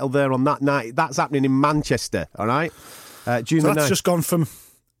 world title there on that night. That's happening in Manchester, all right? June the 9th. That's just gone from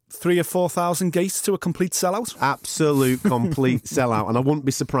 3,000 or 4,000 gates to a complete sellout. Absolute complete sellout. And I wouldn't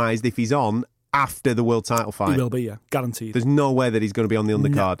be surprised if he's on after the world title fight. He will be, yeah. Guaranteed. There's no way that he's going to be on the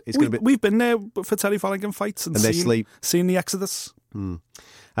undercard. No. It's going to be. We've been there for Terry Flanagan fights and seen the exodus.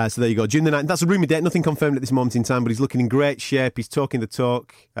 So there you go. June the 9th. That's a rumoured date. Nothing confirmed at this moment in time, but he's looking in great shape. He's talking the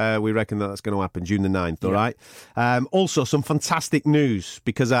talk. We reckon that's going to happen June the 9th, all right? Also, some fantastic news,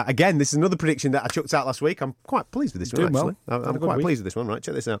 because, again, this is another prediction that I chucked out last week. I'm quite pleased with this one, actually. Well. I'm quite pleased with this one, right?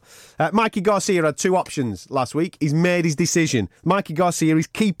 Check this out. Mikey Garcia had 2 options last week. He's made his decision. Mikey Garcia is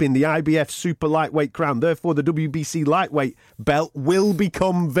keeping the IBF super lightweight crown. Therefore, the WBC lightweight belt will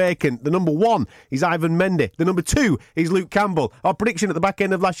become vacant. The number 1 is Ivan Mendy. The number 2 is Luke Campbell. Our prediction at the back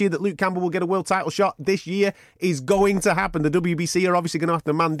end of last year that Luke Campbell will get a world title shot this year is going to happen. The WBC are obviously going to have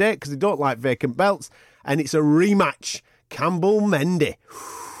to mandate, because they don't like vacant belts, and it's a rematch. Campbell-Mendy.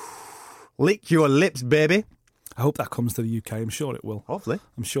 Lick your lips, baby. I hope that comes to the UK. I'm sure it will. Hopefully.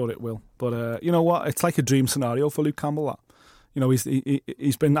 I'm sure it will. But you know what? It's like a dream scenario for Luke Campbell, that.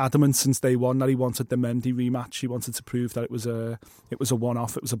 He's been adamant since day one that he wanted the Mendy rematch. He wanted to prove that it was a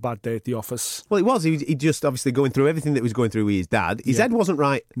one-off. It was a bad day at the office. Well, it was. He just obviously going through everything that he was going through with his dad. His head wasn't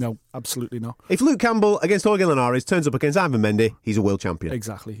right. No, absolutely not. If Luke Campbell against Jorge Linares turns up against Ivan Mendy, he's a world champion.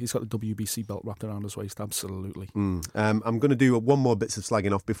 Exactly. He's got the WBC belt wrapped around his waist. Absolutely. I'm going to do one more bits of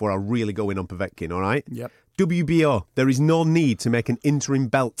slagging off before I really go in on Povetkin, all right? Yep. WBO, there is no need to make an interim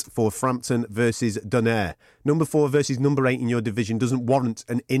belt for Frampton versus Donaire. Number 4 versus number 8 in your division doesn't warrant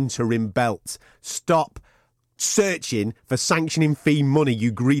an interim belt. Stop searching for sanctioning fee money,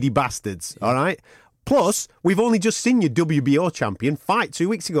 you greedy bastards, all right? Plus, we've only just seen your WBO champion fight 2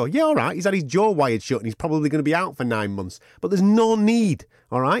 weeks ago. Yeah, all right, he's had his jaw wired shut and he's probably going to be out for 9 months. But there's no need,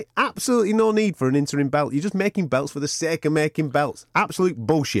 all right? Absolutely no need for an interim belt. You're just making belts for the sake of making belts. Absolute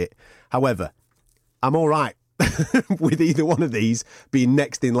bullshit. However, I'm all right with either one of these being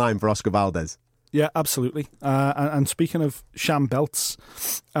next in line for Oscar Valdez. Yeah, absolutely. And speaking of sham belts,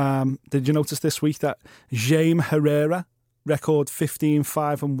 did you notice this week that Jaime Herrera, record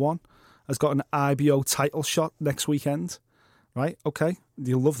 15-5-1, has got an IBO title shot next weekend? Right? Okay,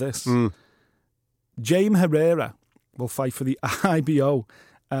 you'll love this. Jaime Herrera will fight for the IBO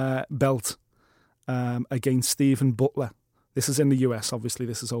belt against Stephen Butler. This is in the US, obviously.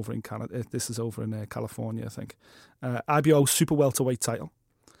 This is over in Canada. This is over in California, I think. IBO super welterweight title.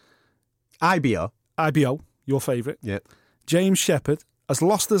 IBO, your favourite. Yeah. James Shepherd has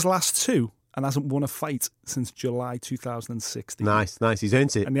lost his last 2 and hasn't won a fight since July 2016. Nice. He's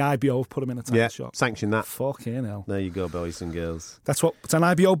earned it. And the IBO have put him in a title shot. Sanction that. Fucking hell. There you go, boys and girls. That's what it's an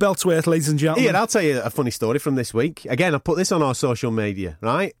IBO belt's worth, ladies and gentlemen. Ian, I'll tell you a funny story from this week. Again, I put this on our social media,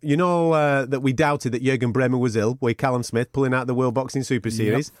 right? You know that we doubted that Jurgen Bremer was ill with Callum Smith pulling out the World Boxing Super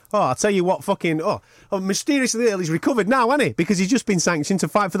Series. Yep. Oh, I'll tell you what, mysteriously ill. He's recovered now, hasn't he? Because he's just been sanctioned to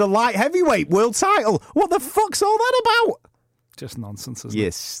fight for the light heavyweight world title. What the fuck's all that about? Just nonsense, isn't it?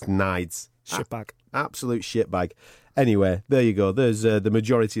 Yes, snides. Shitbag. Absolute shitbag. Anyway, there you go. There's the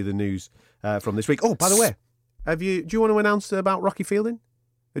majority of the news from this week. Oh, by the way, do you want to announce about Rocky Fielding?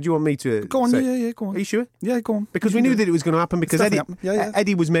 Or do you want me to go on? Say? Yeah, go on. Are you sure? Yeah, go on. Because we knew that it was going to happen because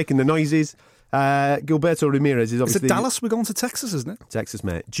Eddie was making the noises. Gilberto Ramirez is obviously... Is it Dallas? We're going to Texas, isn't it? Texas,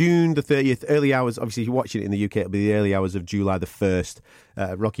 mate. June the 30th, early hours. Obviously, if you're watching it in the UK, it'll be the early hours of July the 1st.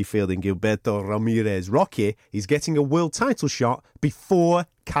 Rocky Fielding, Gilberto Ramirez. Rocky is getting a world title shot before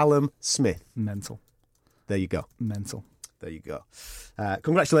Callum Smith. Mental. There you go. Mental. There you go.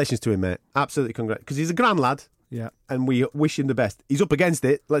 Congratulations to him, mate. Absolutely congrats. Because he's a grand lad. Yeah. And we wish him the best. He's up against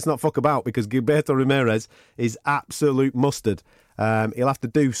it. Let's not fuck about because Gilberto Ramirez is absolute mustard. He'll have to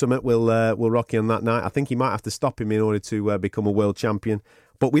do something. We'll Rocky on that night. I think he might have to stop him in order to become a world champion.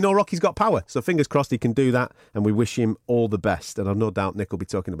 But we know Rocky's got power, so fingers crossed he can do that, and we wish him all the best. And I've no doubt Nick will be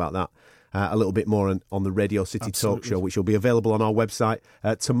talking about that a little bit more on the Radio City Talk Show, which will be available on our website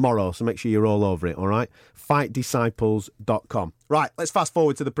tomorrow, so make sure you're all over it, all right? FightDisciples.com. Right, let's fast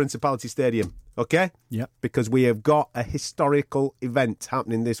forward to the Principality Stadium, okay? Yeah. Because we have got a historical event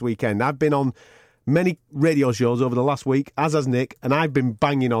happening this weekend. I've been on many radio shows over the last week, as has Nick, and I've been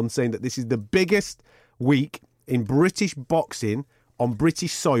banging on saying that this is the biggest week in British boxing on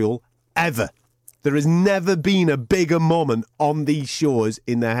British soil ever. There has never been a bigger moment on these shores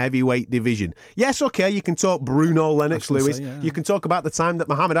in the heavyweight division. Yes, okay, you can talk Bruno Lennox Lewis. You can talk about the time that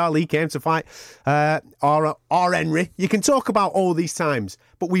Muhammad Ali came to fight R. Henry. You can talk about all these times.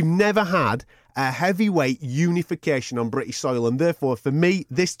 But we've never had a heavyweight unification on British soil. And therefore, for me,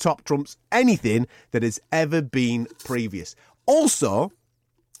 this top trumps anything that has ever been previous. Also,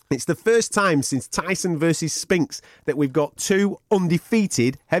 it's the first time since Tyson versus Spinks that we've got 2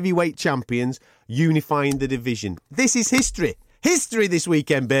 undefeated heavyweight champions unifying the division. This is history. History this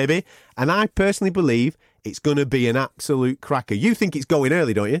weekend, baby. And I personally believe it's going to be an absolute cracker. You think it's going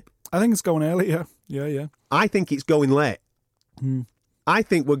early, don't you? I think it's going early, yeah. Yeah. I think it's going late. I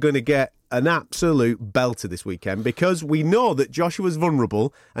think we're going to get an absolute belter this weekend because we know that Joshua's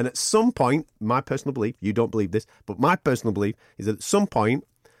vulnerable. And at some point, my personal belief, you don't believe this, but my personal belief is that at some point,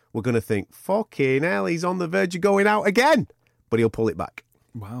 we're going to think, fucking hell, he's on the verge of going out again. But he'll pull it back.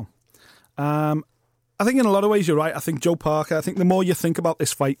 Wow. I think in a lot of ways you're right. I think Joe Parker, I think the more you think about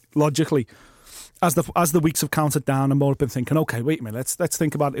this fight logically, as the weeks have counted down, the more I've been thinking, okay, wait a minute, let's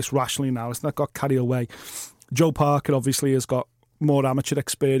think about this rationally now. Let's not got carried away. Joe Parker obviously has got more amateur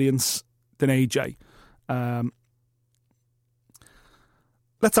experience than AJ.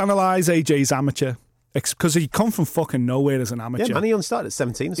 Let's analyse AJ's amateur. Because he come from fucking nowhere as an amateur. Yeah, man, he only started at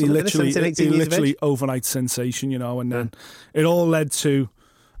 17. He literally overnight sensation, you know, and then it all led to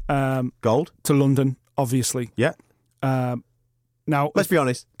gold to London, obviously. Yeah. Now, let's be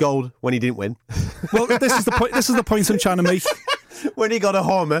honest, gold when he didn't win. Well, this is the point. This is the point I'm trying to make. When he got a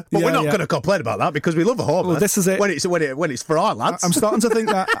homer, but we're not going to complain about that because we love a homer. Well, this is it. When it's for our lads. I'm starting to think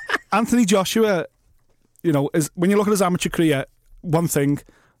that Anthony Joshua, you know, is when you look at his amateur career, one thing.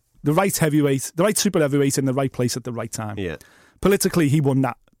 The right heavyweight, the right super heavyweight in the right place at the right time. Yeah. Politically, he won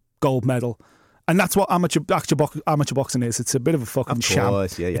that gold medal. And that's what amateur boxing is. It's a bit of a fucking sham.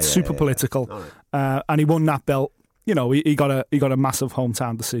 It's super political. Right. And he won that belt. You know, he got a massive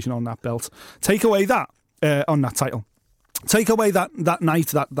hometown decision on that belt. Take away that on that title. Take away that night,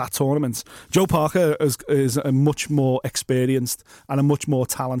 that tournament. Joe Parker is a much more experienced and a much more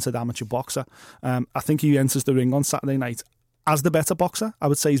talented amateur boxer. I think he enters the ring on Saturday night as the better boxer. I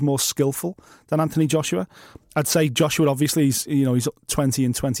would say he's more skillful than Anthony Joshua. I'd say Joshua, obviously, he's 20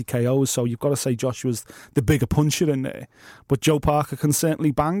 and 20 KOs, so you've got to say Joshua's the bigger puncher in there. But Joe Parker can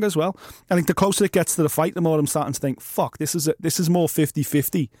certainly bang as well. I think the closer it gets to the fight, the more I'm starting to think, fuck, this is more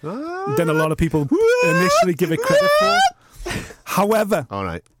 50-50 than a lot of people initially give it credit for. However, all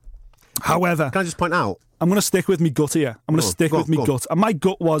right. However, can I just point out? I'm going to stick with me gut here. I'm going to stick with me gut. And my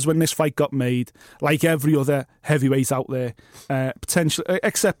gut was when this fight got made, like every other heavyweight out there,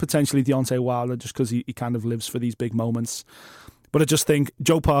 except potentially Deontay Wilder, just because he kind of lives for these big moments. But I just think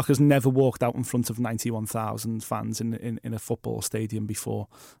Joe Parker's never walked out in front of 91,000 fans in a football stadium before,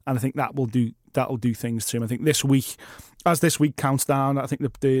 and I think that will do things to him. I think this week, as this week counts down, I think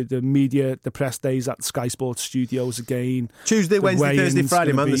the media, the press days at Sky Sports Studios again. Tuesday, Wednesday, Thursday,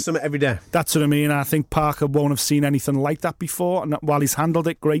 Friday, man. There's something every day. That's what I mean. I think Parker won't have seen anything like that before, and while he's handled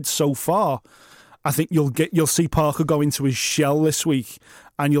it great so far, I think you'll see Parker go into his shell this week,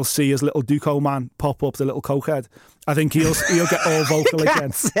 and you'll see his little Duco man pop up, the little cokehead. I think he'll get all vocal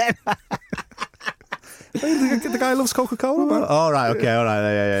again. The guy loves Coca-Cola, man. All right, okay, all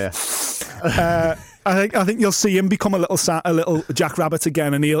right, yeah. I think you'll see him become a little jackrabbit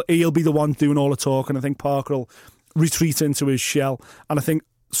again, and he'll be the one doing all the talk, and I think Parker will retreat into his shell, and I think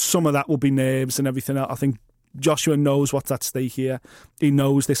some of that will be nerves and everything else. I think Joshua knows what's at stake here. He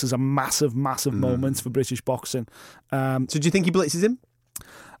knows this is a massive, massive moment for British boxing. So do you think he blitzes him?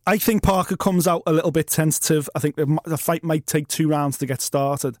 I think Parker comes out a little bit tentative. I think the fight might take 2 rounds to get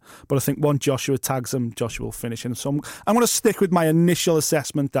started, but I think once Joshua tags him, Joshua will finish him. So I'm going to stick with my initial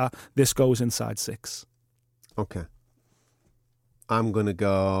assessment that this goes inside 6. Okay. I'm going to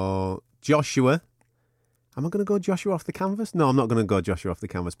go Joshua. Am I going to go Joshua off the canvas? No, I'm not going to go Joshua off the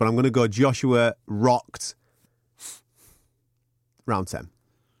canvas, but I'm going to go Joshua rocked round 10.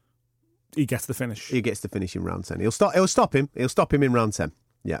 He gets the finish. He gets the finish in round 10. He'll stop him. He'll stop him in round 10.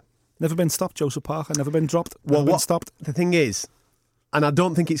 Yeah. Never been stopped, Joseph Parker. Never been dropped. Been stopped. The thing is, and I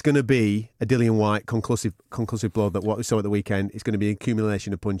don't think it's going to be a Dillian Whyte conclusive blow that what we saw at the weekend. It's going to be an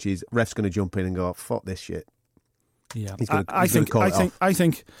accumulation of punches. Ref's going to jump in and go, fuck this shit. Yeah. I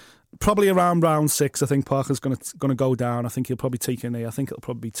think probably around round 6, I think Parker's going to go down. I think he'll probably take a knee. I think it'll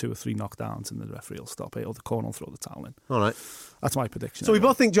probably be 2 or 3 knockdowns, and the referee will stop it, or the corner will throw the towel in. All right. That's my prediction. So we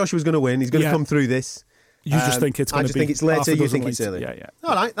both think Joshua's going to win. He's going to come through this. You just think it's going to be... I just think it's later, you think it's early. Yeah.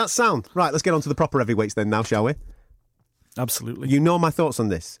 All right, that's sound. Right, let's get on to the proper heavyweights then now, shall we? Absolutely. You know my thoughts on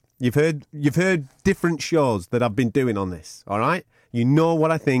this. You've heard different shows that I've been doing on this, all right? You know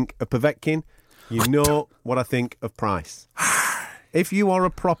what I think of Povetkin. You know what I think of Price. If you are a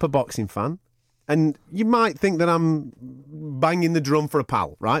proper boxing fan, and you might think that I'm banging the drum for a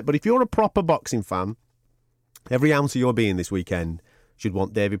pal, right? But if you're a proper boxing fan, every ounce of your being this weekend should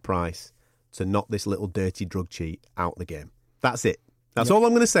want David Price to knock this little dirty drug cheat out the game. That's it. That's all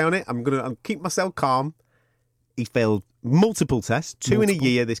I'm going to say on it. I'll keep myself calm. He failed multiple tests, 2 in a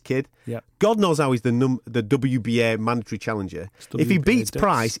year, this kid. Yep. God knows how he's the WBA mandatory challenger. If he beats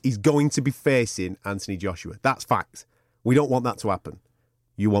Price, he's going to be facing Anthony Joshua. That's fact. We don't want that to happen.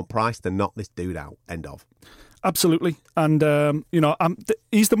 You want Price to knock this dude out. End of. Absolutely. And,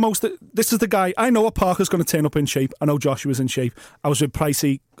 he's the most... This is the guy... I know Parker's going to turn up in shape. I know Joshua's in shape. I was with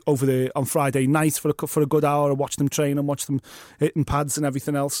Pricey on Friday night for a good hour. I watched them train and watched them hitting pads and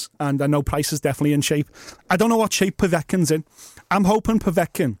everything else. And I know Price is definitely in shape. I don't know what shape Povetkin's in. I'm hoping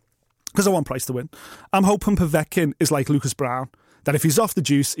Povetkin, because I want Price to win, I'm hoping Povetkin is like Lucas Brown, that if he's off the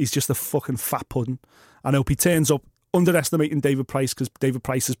juice, he's just a fucking fat pudding. I hope he turns up underestimating David Price, because David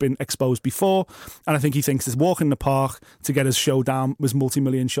Price has been exposed before, and I think he thinks he's walking in the park to get his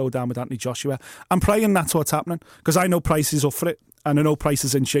multi-million showdown with Anthony Joshua. I'm praying that's what's happening, because I know Price is up for it, and I know Price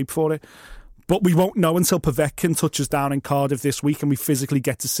is in shape for it, but we won't know until Povetkin touches down in Cardiff this week and we physically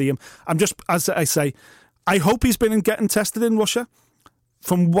get to see him. I'm just, as I say, I hope he's been getting tested in Russia.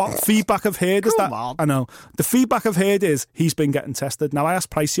 From what feedback I've heard is that... I know. The feedback I've heard is he's been getting tested. Now, I asked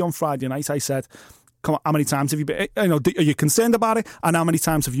Pricey on Friday night, I said, come on, how many times have you been... are you concerned about it? And how many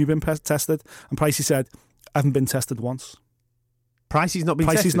times have you been tested? And Pricey said, I haven't been tested once. Pricey's not been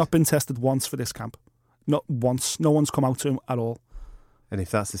tested? Pricey's not been tested once for this camp. Not once. No one's come out to him at all. And if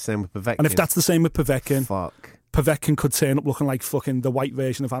that's the same with Povetkin... And if that's the same with Povetkin... Fuck. Povetkin could turn up looking like fucking the white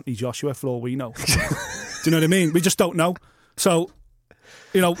version of Anthony Joshua for all we know. Do you know what I mean? We just don't know. So,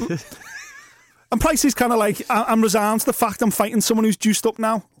 and Pricey's kind of like, I'm resigned to the fact I'm fighting someone who's juiced up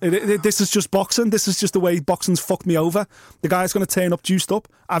now. This is just boxing. This is just the way boxing's fucked me over. The guy's going to turn up juiced up.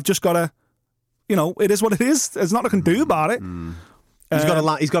 I've just got to, it is what it is. There's nothing I can do about it. He's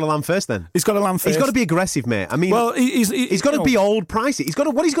got to land first then. He's got to land first. He's got to be aggressive, mate. I mean, well, he's got to be old pricey.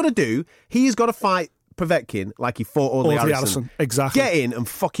 What he's got to do, he has got to fight Povetkin like he fought Audley Harrison. Exactly. Get in and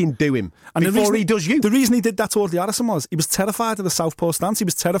fucking do him before he does you. The reason he did that to Audley Harrison was he was terrified of the southpaw stance. He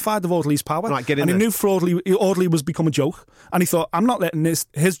was terrified of Audley's power. Right, get in and there. he knew for Audley was become a joke. And he thought, I'm not letting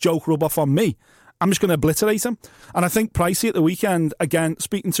his joke rub off on me. I'm just going to obliterate him. And I think Pricey at the weekend, again,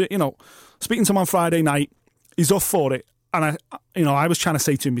 speaking to him on Friday night, he's up for it. And I was trying to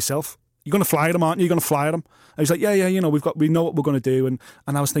say to him myself, you're going to fly at him, aren't you? You're going to fly at him. And he's like, yeah, we know what we're going to do. And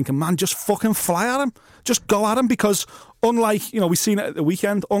I was thinking, man, just fucking fly at him. Just go at him, because unlike, we've seen it at the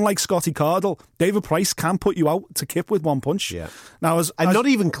weekend, unlike Scotty Cardle, David Price can put you out to Kip with one punch. Yeah. Now, not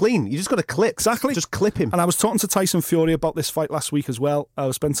even clean. You just got to clip. Exactly. Just clip him. And I was talking to Tyson Fury about this fight last week as well. I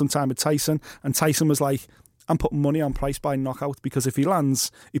spent some time with Tyson, and Tyson was like, I'm putting money on Price by knockout, because if he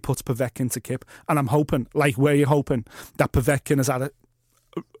lands, he puts Povetkin to Kip. And I'm hoping, like where you're hoping, that Povetkin has had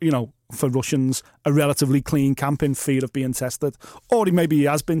for Russians, a relatively clean camp in fear of being tested. Or maybe he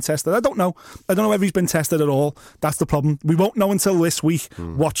has been tested. I don't know whether he's been tested at all. That's the problem. We won't know until this week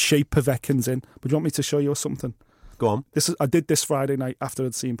what shape Povetkin's in. But do you want me to show you something? Go on. I did this Friday night after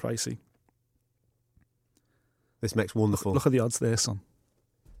I'd seen Pricey. This makes wonderful. Look at the odds there, son.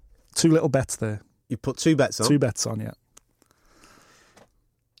 2 little bets there. You put 2 bets on? 2 bets on, yeah.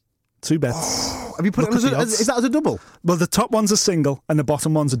 2 bets. Oh, have you put it is that as a double? Well, the top one's a single and the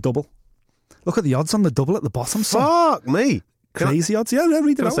bottom one's a double. Look at the odds on the double at the bottom, son. Fuck me. Crazy odds. Yeah,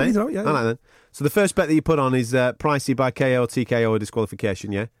 read it out. Yeah. All right, then. So the first bet that you put on is Pricey by KO, TKO or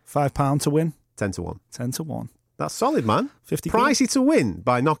disqualification, yeah? £5 to win. 10 to 1. 10 to 1. That's solid, man. 50 Pricey to win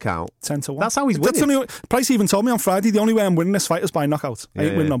by knockout. 10 to 1. That's how he's winning. Pricey even told me on Friday, the only way I'm winning this fight is by knockout. I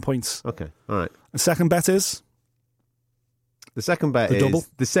ain't winning on points. Okay, all right. The second bet is? The second bet is double.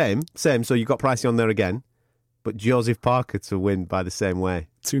 The same. So you've got Pricey on there again, but Joseph Parker to win by the same way.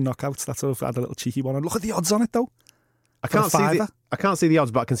 2 knockouts. That's I've had a little cheeky one. And look at the odds on it, though. I can't see the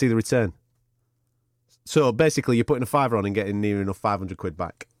odds, but I can see the return. So basically, you're putting a £5 on and getting near enough £500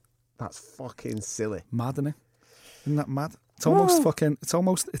 back. That's fucking silly. Mad, isn't it? Isn't that mad? It's almost fucking.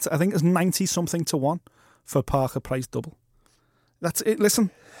 I think it's 90 something to 1 for Parker Price double. That's it. Listen,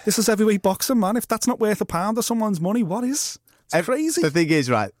 this is heavyweight boxing, man. If that's not worth £1 of someone's money, what is? It's crazy. The thing is,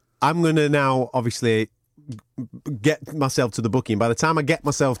 right, I'm going to now obviously get myself to the booking. By the time I get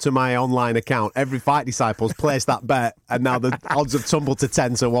myself to my online account, every Fight Disciples placed that bet, and now the odds have tumbled to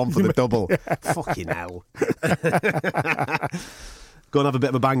 10 to 1 for the double. Fucking hell. Go and have a bit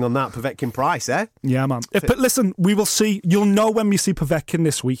of a bang on that Povetkin Price, eh? Yeah, man. But listen, we will see. You'll know when we see Povetkin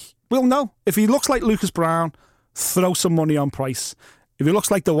this week. We'll know. If he looks like Lucas Brown, throw some money on Price. If he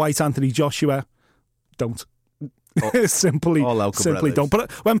looks like the white Anthony Joshua, don't. Simply don't. But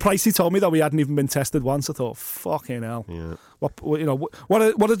when Pricey told me that we hadn't even been tested once, I thought, fucking hell. Yeah. What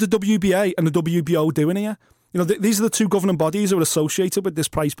are the WBA and the WBO doing here? These are the 2 governing bodies who are associated with this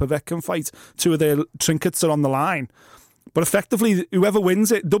Price Povetkin fight. 2 of their trinkets are on the line. But effectively, whoever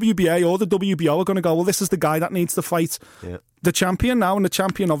wins it, WBA or the WBO are going to go, well, this is the guy that needs to fight the champion now, and the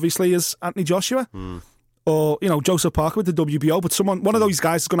champion obviously is Anthony Joshua. Or, Joseph Parker with the WBO, but one of those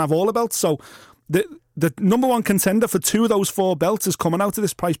guys is going to have all the belts. So the number 1 contender for 2 of those 4 belts is coming out of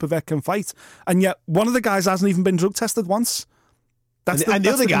this Price Povetkin fight, and yet one of the guys hasn't even been drug tested once. And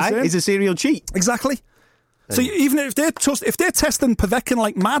the other guy is a serial cheat. Exactly. So even if they're testing Povetkin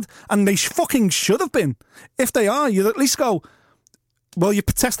like mad, and they fucking should have been, if they are, you'd at least go, well, you're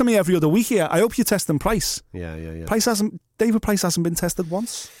testing me every other week here. I hope you're testing Price. Yeah. David Price hasn't been tested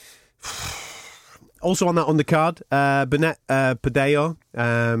once. Also on that undercard, Burnett Padeo.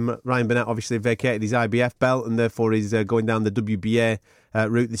 Ryan Burnett obviously vacated his IBF belt and therefore is going down the WBA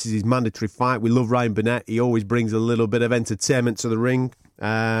route. This is his mandatory fight. We love Ryan Burnett. He always brings a little bit of entertainment to the ring.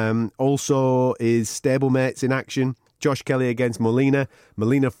 Also his stablemates in action. Josh Kelly against Molina.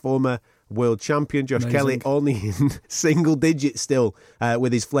 Molina, former world champion. Josh Kelly only in single digits still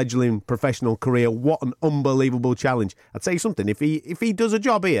with his fledgling professional career. What an unbelievable challenge. I'll tell you something. If he does a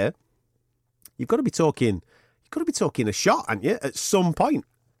job here, you've got to be talking a shot, haven't you, at some point?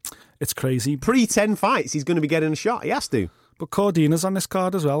 It's crazy. Pre-10 fights, he's going to be getting a shot. He has to. But Cordina's on this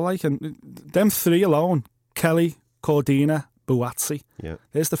card as well, and them 3 alone, Kelly, Cordina, Buatsi. Yeah.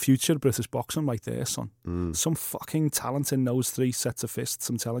 There's the future of British boxing right there, son. Some fucking talent in those 3 sets of fists,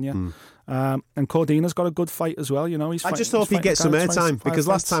 I'm telling you. And Cordina's got a good fight as well, you know. I just hope he gets some airtime, because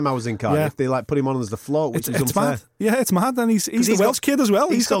last time I was in Cardiff, they put him on as the float, which is unfair. Mad. Yeah, it's mad. And he's the Welsh kid as well.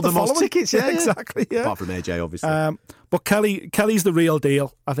 He's got the most tickets, yeah, exactly. Yeah. Apart from AJ, obviously. But Kelly's the real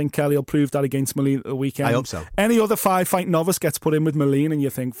deal. I think Kelly will prove that against Moline at the weekend. I hope so. Any other 5-fight novice gets put in with Moline and you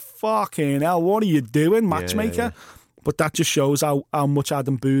think, fucking hell, what are you doing, matchmaker? Yeah. But that just shows how much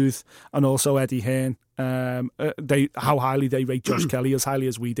Adam Booth and also Eddie Hearn, how highly they rate Josh Kelly, as highly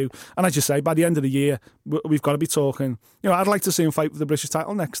as we do. And I just say, by the end of the year, we've got to be talking. You know, I'd like to see him fight for the British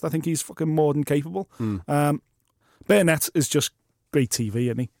title next. I think he's fucking more than capable. Burnett is just great TV,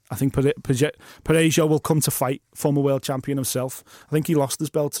 isn't he? I think Perejo will come to fight, former world champion himself. I think he lost his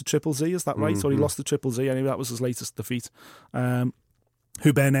belt to Triple Z, is that right? Or he lost to Triple Z, anyway, that was his latest defeat.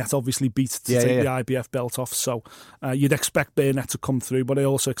 Who Burnett obviously beat to take the IBF belt off. So you'd expect Burnett to come through, but I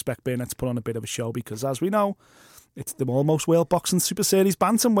also expect Burnett to put on a bit of a show because, as we know, it's the almost World Boxing Super Series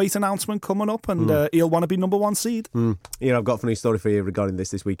bantamweight announcement coming up, and he'll want to be number 1 seed. Here, I've got a funny story for you regarding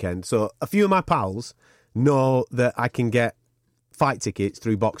this weekend. So a few of my pals know that I can get fight tickets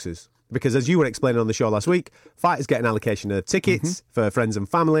through boxers. Because as you were explaining on the show last week, fighters get an allocation of tickets for friends and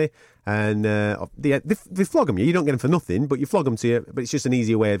family, and they flog them. You don't get them for nothing, but you flog them to you. But it's just an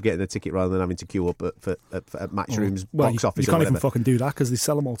easier way of getting a ticket rather than having to queue up at Matchroom's box office. You can't even fucking do that because they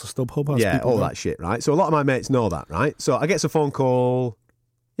sell them all to StubHub. Yeah, all that shit, right? So a lot of my mates know that, right? So I get a phone call.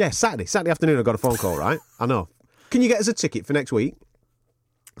 Yeah, Saturday afternoon. I got a phone call, right? I know. Can you get us a ticket for next week?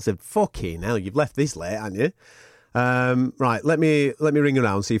 I said, fucking hell, you've left this late, haven't you? Right, let me ring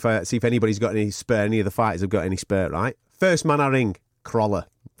around, see if anybody's got any spare, any of the fighters have got any spare, right? First man I ring, Crawler,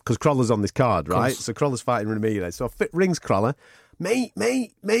 because Crawler's on this card, right? So Crawler's fighting Ramirez. So rings Crawler, mate,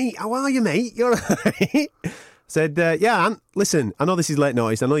 how are you, mate? You're all right? Said, yeah, Ant, listen, I know this is late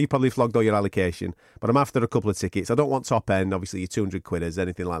notice, I know you probably flogged all your allocation, but I'm after a couple of tickets. I don't want top end, obviously your 200 quidders,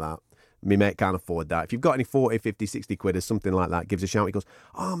 anything like that. Me mate can't afford that. If you've got any 40, 50, 60 quidders, something like that, gives a shout. He goes,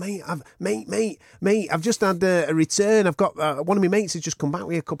 oh, mate, I've just had a return. I've got, one of my mates has just come back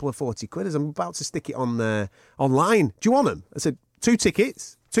with a couple of 40 quidders. I'm about to stick it on online. Do you want them? I said, 2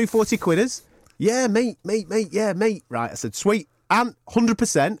 tickets, 2 40 quidders. Yeah, mate. Right, I said, sweet. And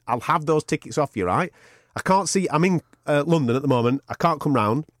 100%, I'll have those tickets off you, right? I can't see, I'm in London at the moment. I can't come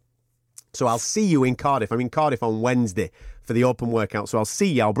round. So I'll see you in Cardiff. I'm in Cardiff on Wednesday for the open workout. So I'll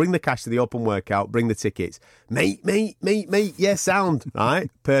see you. I'll bring the cash to the open workout, bring the tickets. Mate. Yeah, sound. Right?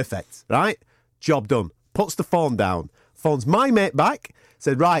 Perfect. Right? Job done. Puts the phone down. Phones my mate back.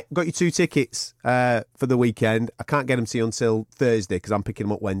 Said, right, got you 2 tickets for the weekend. I can't get them to you until Thursday because I'm picking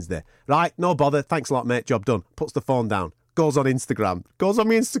them up Wednesday. Right? No bother. Thanks a lot, mate. Job done. Puts the phone down. Goes on Instagram. Goes on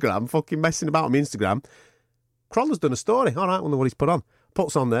my Instagram. Fucking messing about on my Instagram. Crawler's done a story. All right, wonder what he's put on.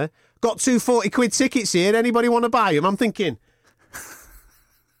 Puts on there. Got 2 40-quid tickets here. Anybody want to buy them? I'm thinking,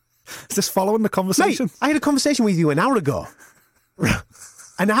 is this following the conversation? Mate, I had a conversation with you an hour ago.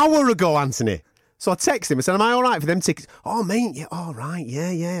 An hour ago, Anthony. So I texted him. I said, am I all right for them tickets? Oh, mate, yeah, all right,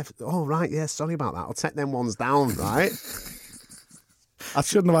 yeah. All right, yeah, sorry about that. I'll take them ones down, right? I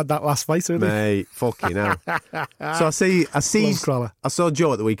shouldn't have had that last fight, really. Mate, fucking hell. So I saw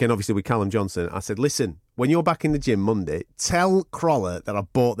Joe at the weekend, obviously with Callum Johnson. I said, listen, when you're back in the gym Monday, tell Crawler that I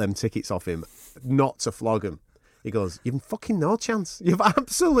bought them tickets off him, not to flog him. He goes, you've fucking no chance. You've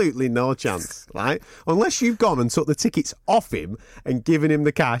absolutely no chance, right? Unless you've gone and took the tickets off him and given him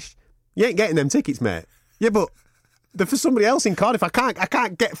the cash, you ain't getting them tickets, mate. Yeah, but they're for somebody else in Cardiff. I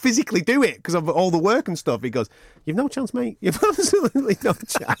can't physically do it because of all the work and stuff. He goes, you've no chance, mate. You've absolutely no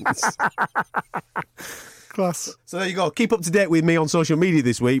chance. Class. So there you go. Keep up to date with me on social media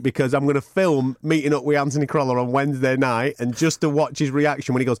this week because I'm going to film meeting up with Anthony Crawler on Wednesday night and just to watch his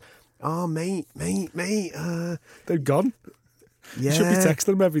reaction when he goes, oh, mate. They're gone. Yeah. You should be texting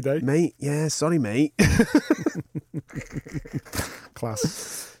them every day. Mate, yeah, sorry, mate.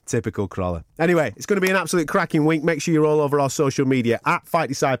 Class. Typical Crawler. Anyway, it's going to be an absolute cracking week. Make sure you're all over our social media at Fight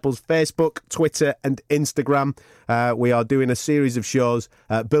Disciples, Facebook, Twitter and Instagram. We are doing a series of shows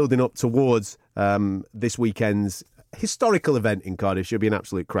building up towards this weekend's historical event in Cardiff. Should be an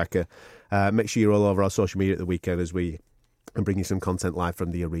absolute cracker. Make sure you're all over our social media at the weekend as we bring you some content live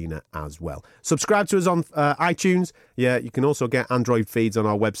from the arena as well. Subscribe to us on iTunes. Yeah, you can also get Android feeds on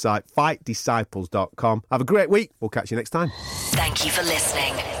our website, fightdisciples.com. Have a great week. We'll catch you next time. Thank you for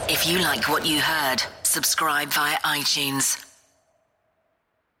listening. If you like what you heard, subscribe via iTunes.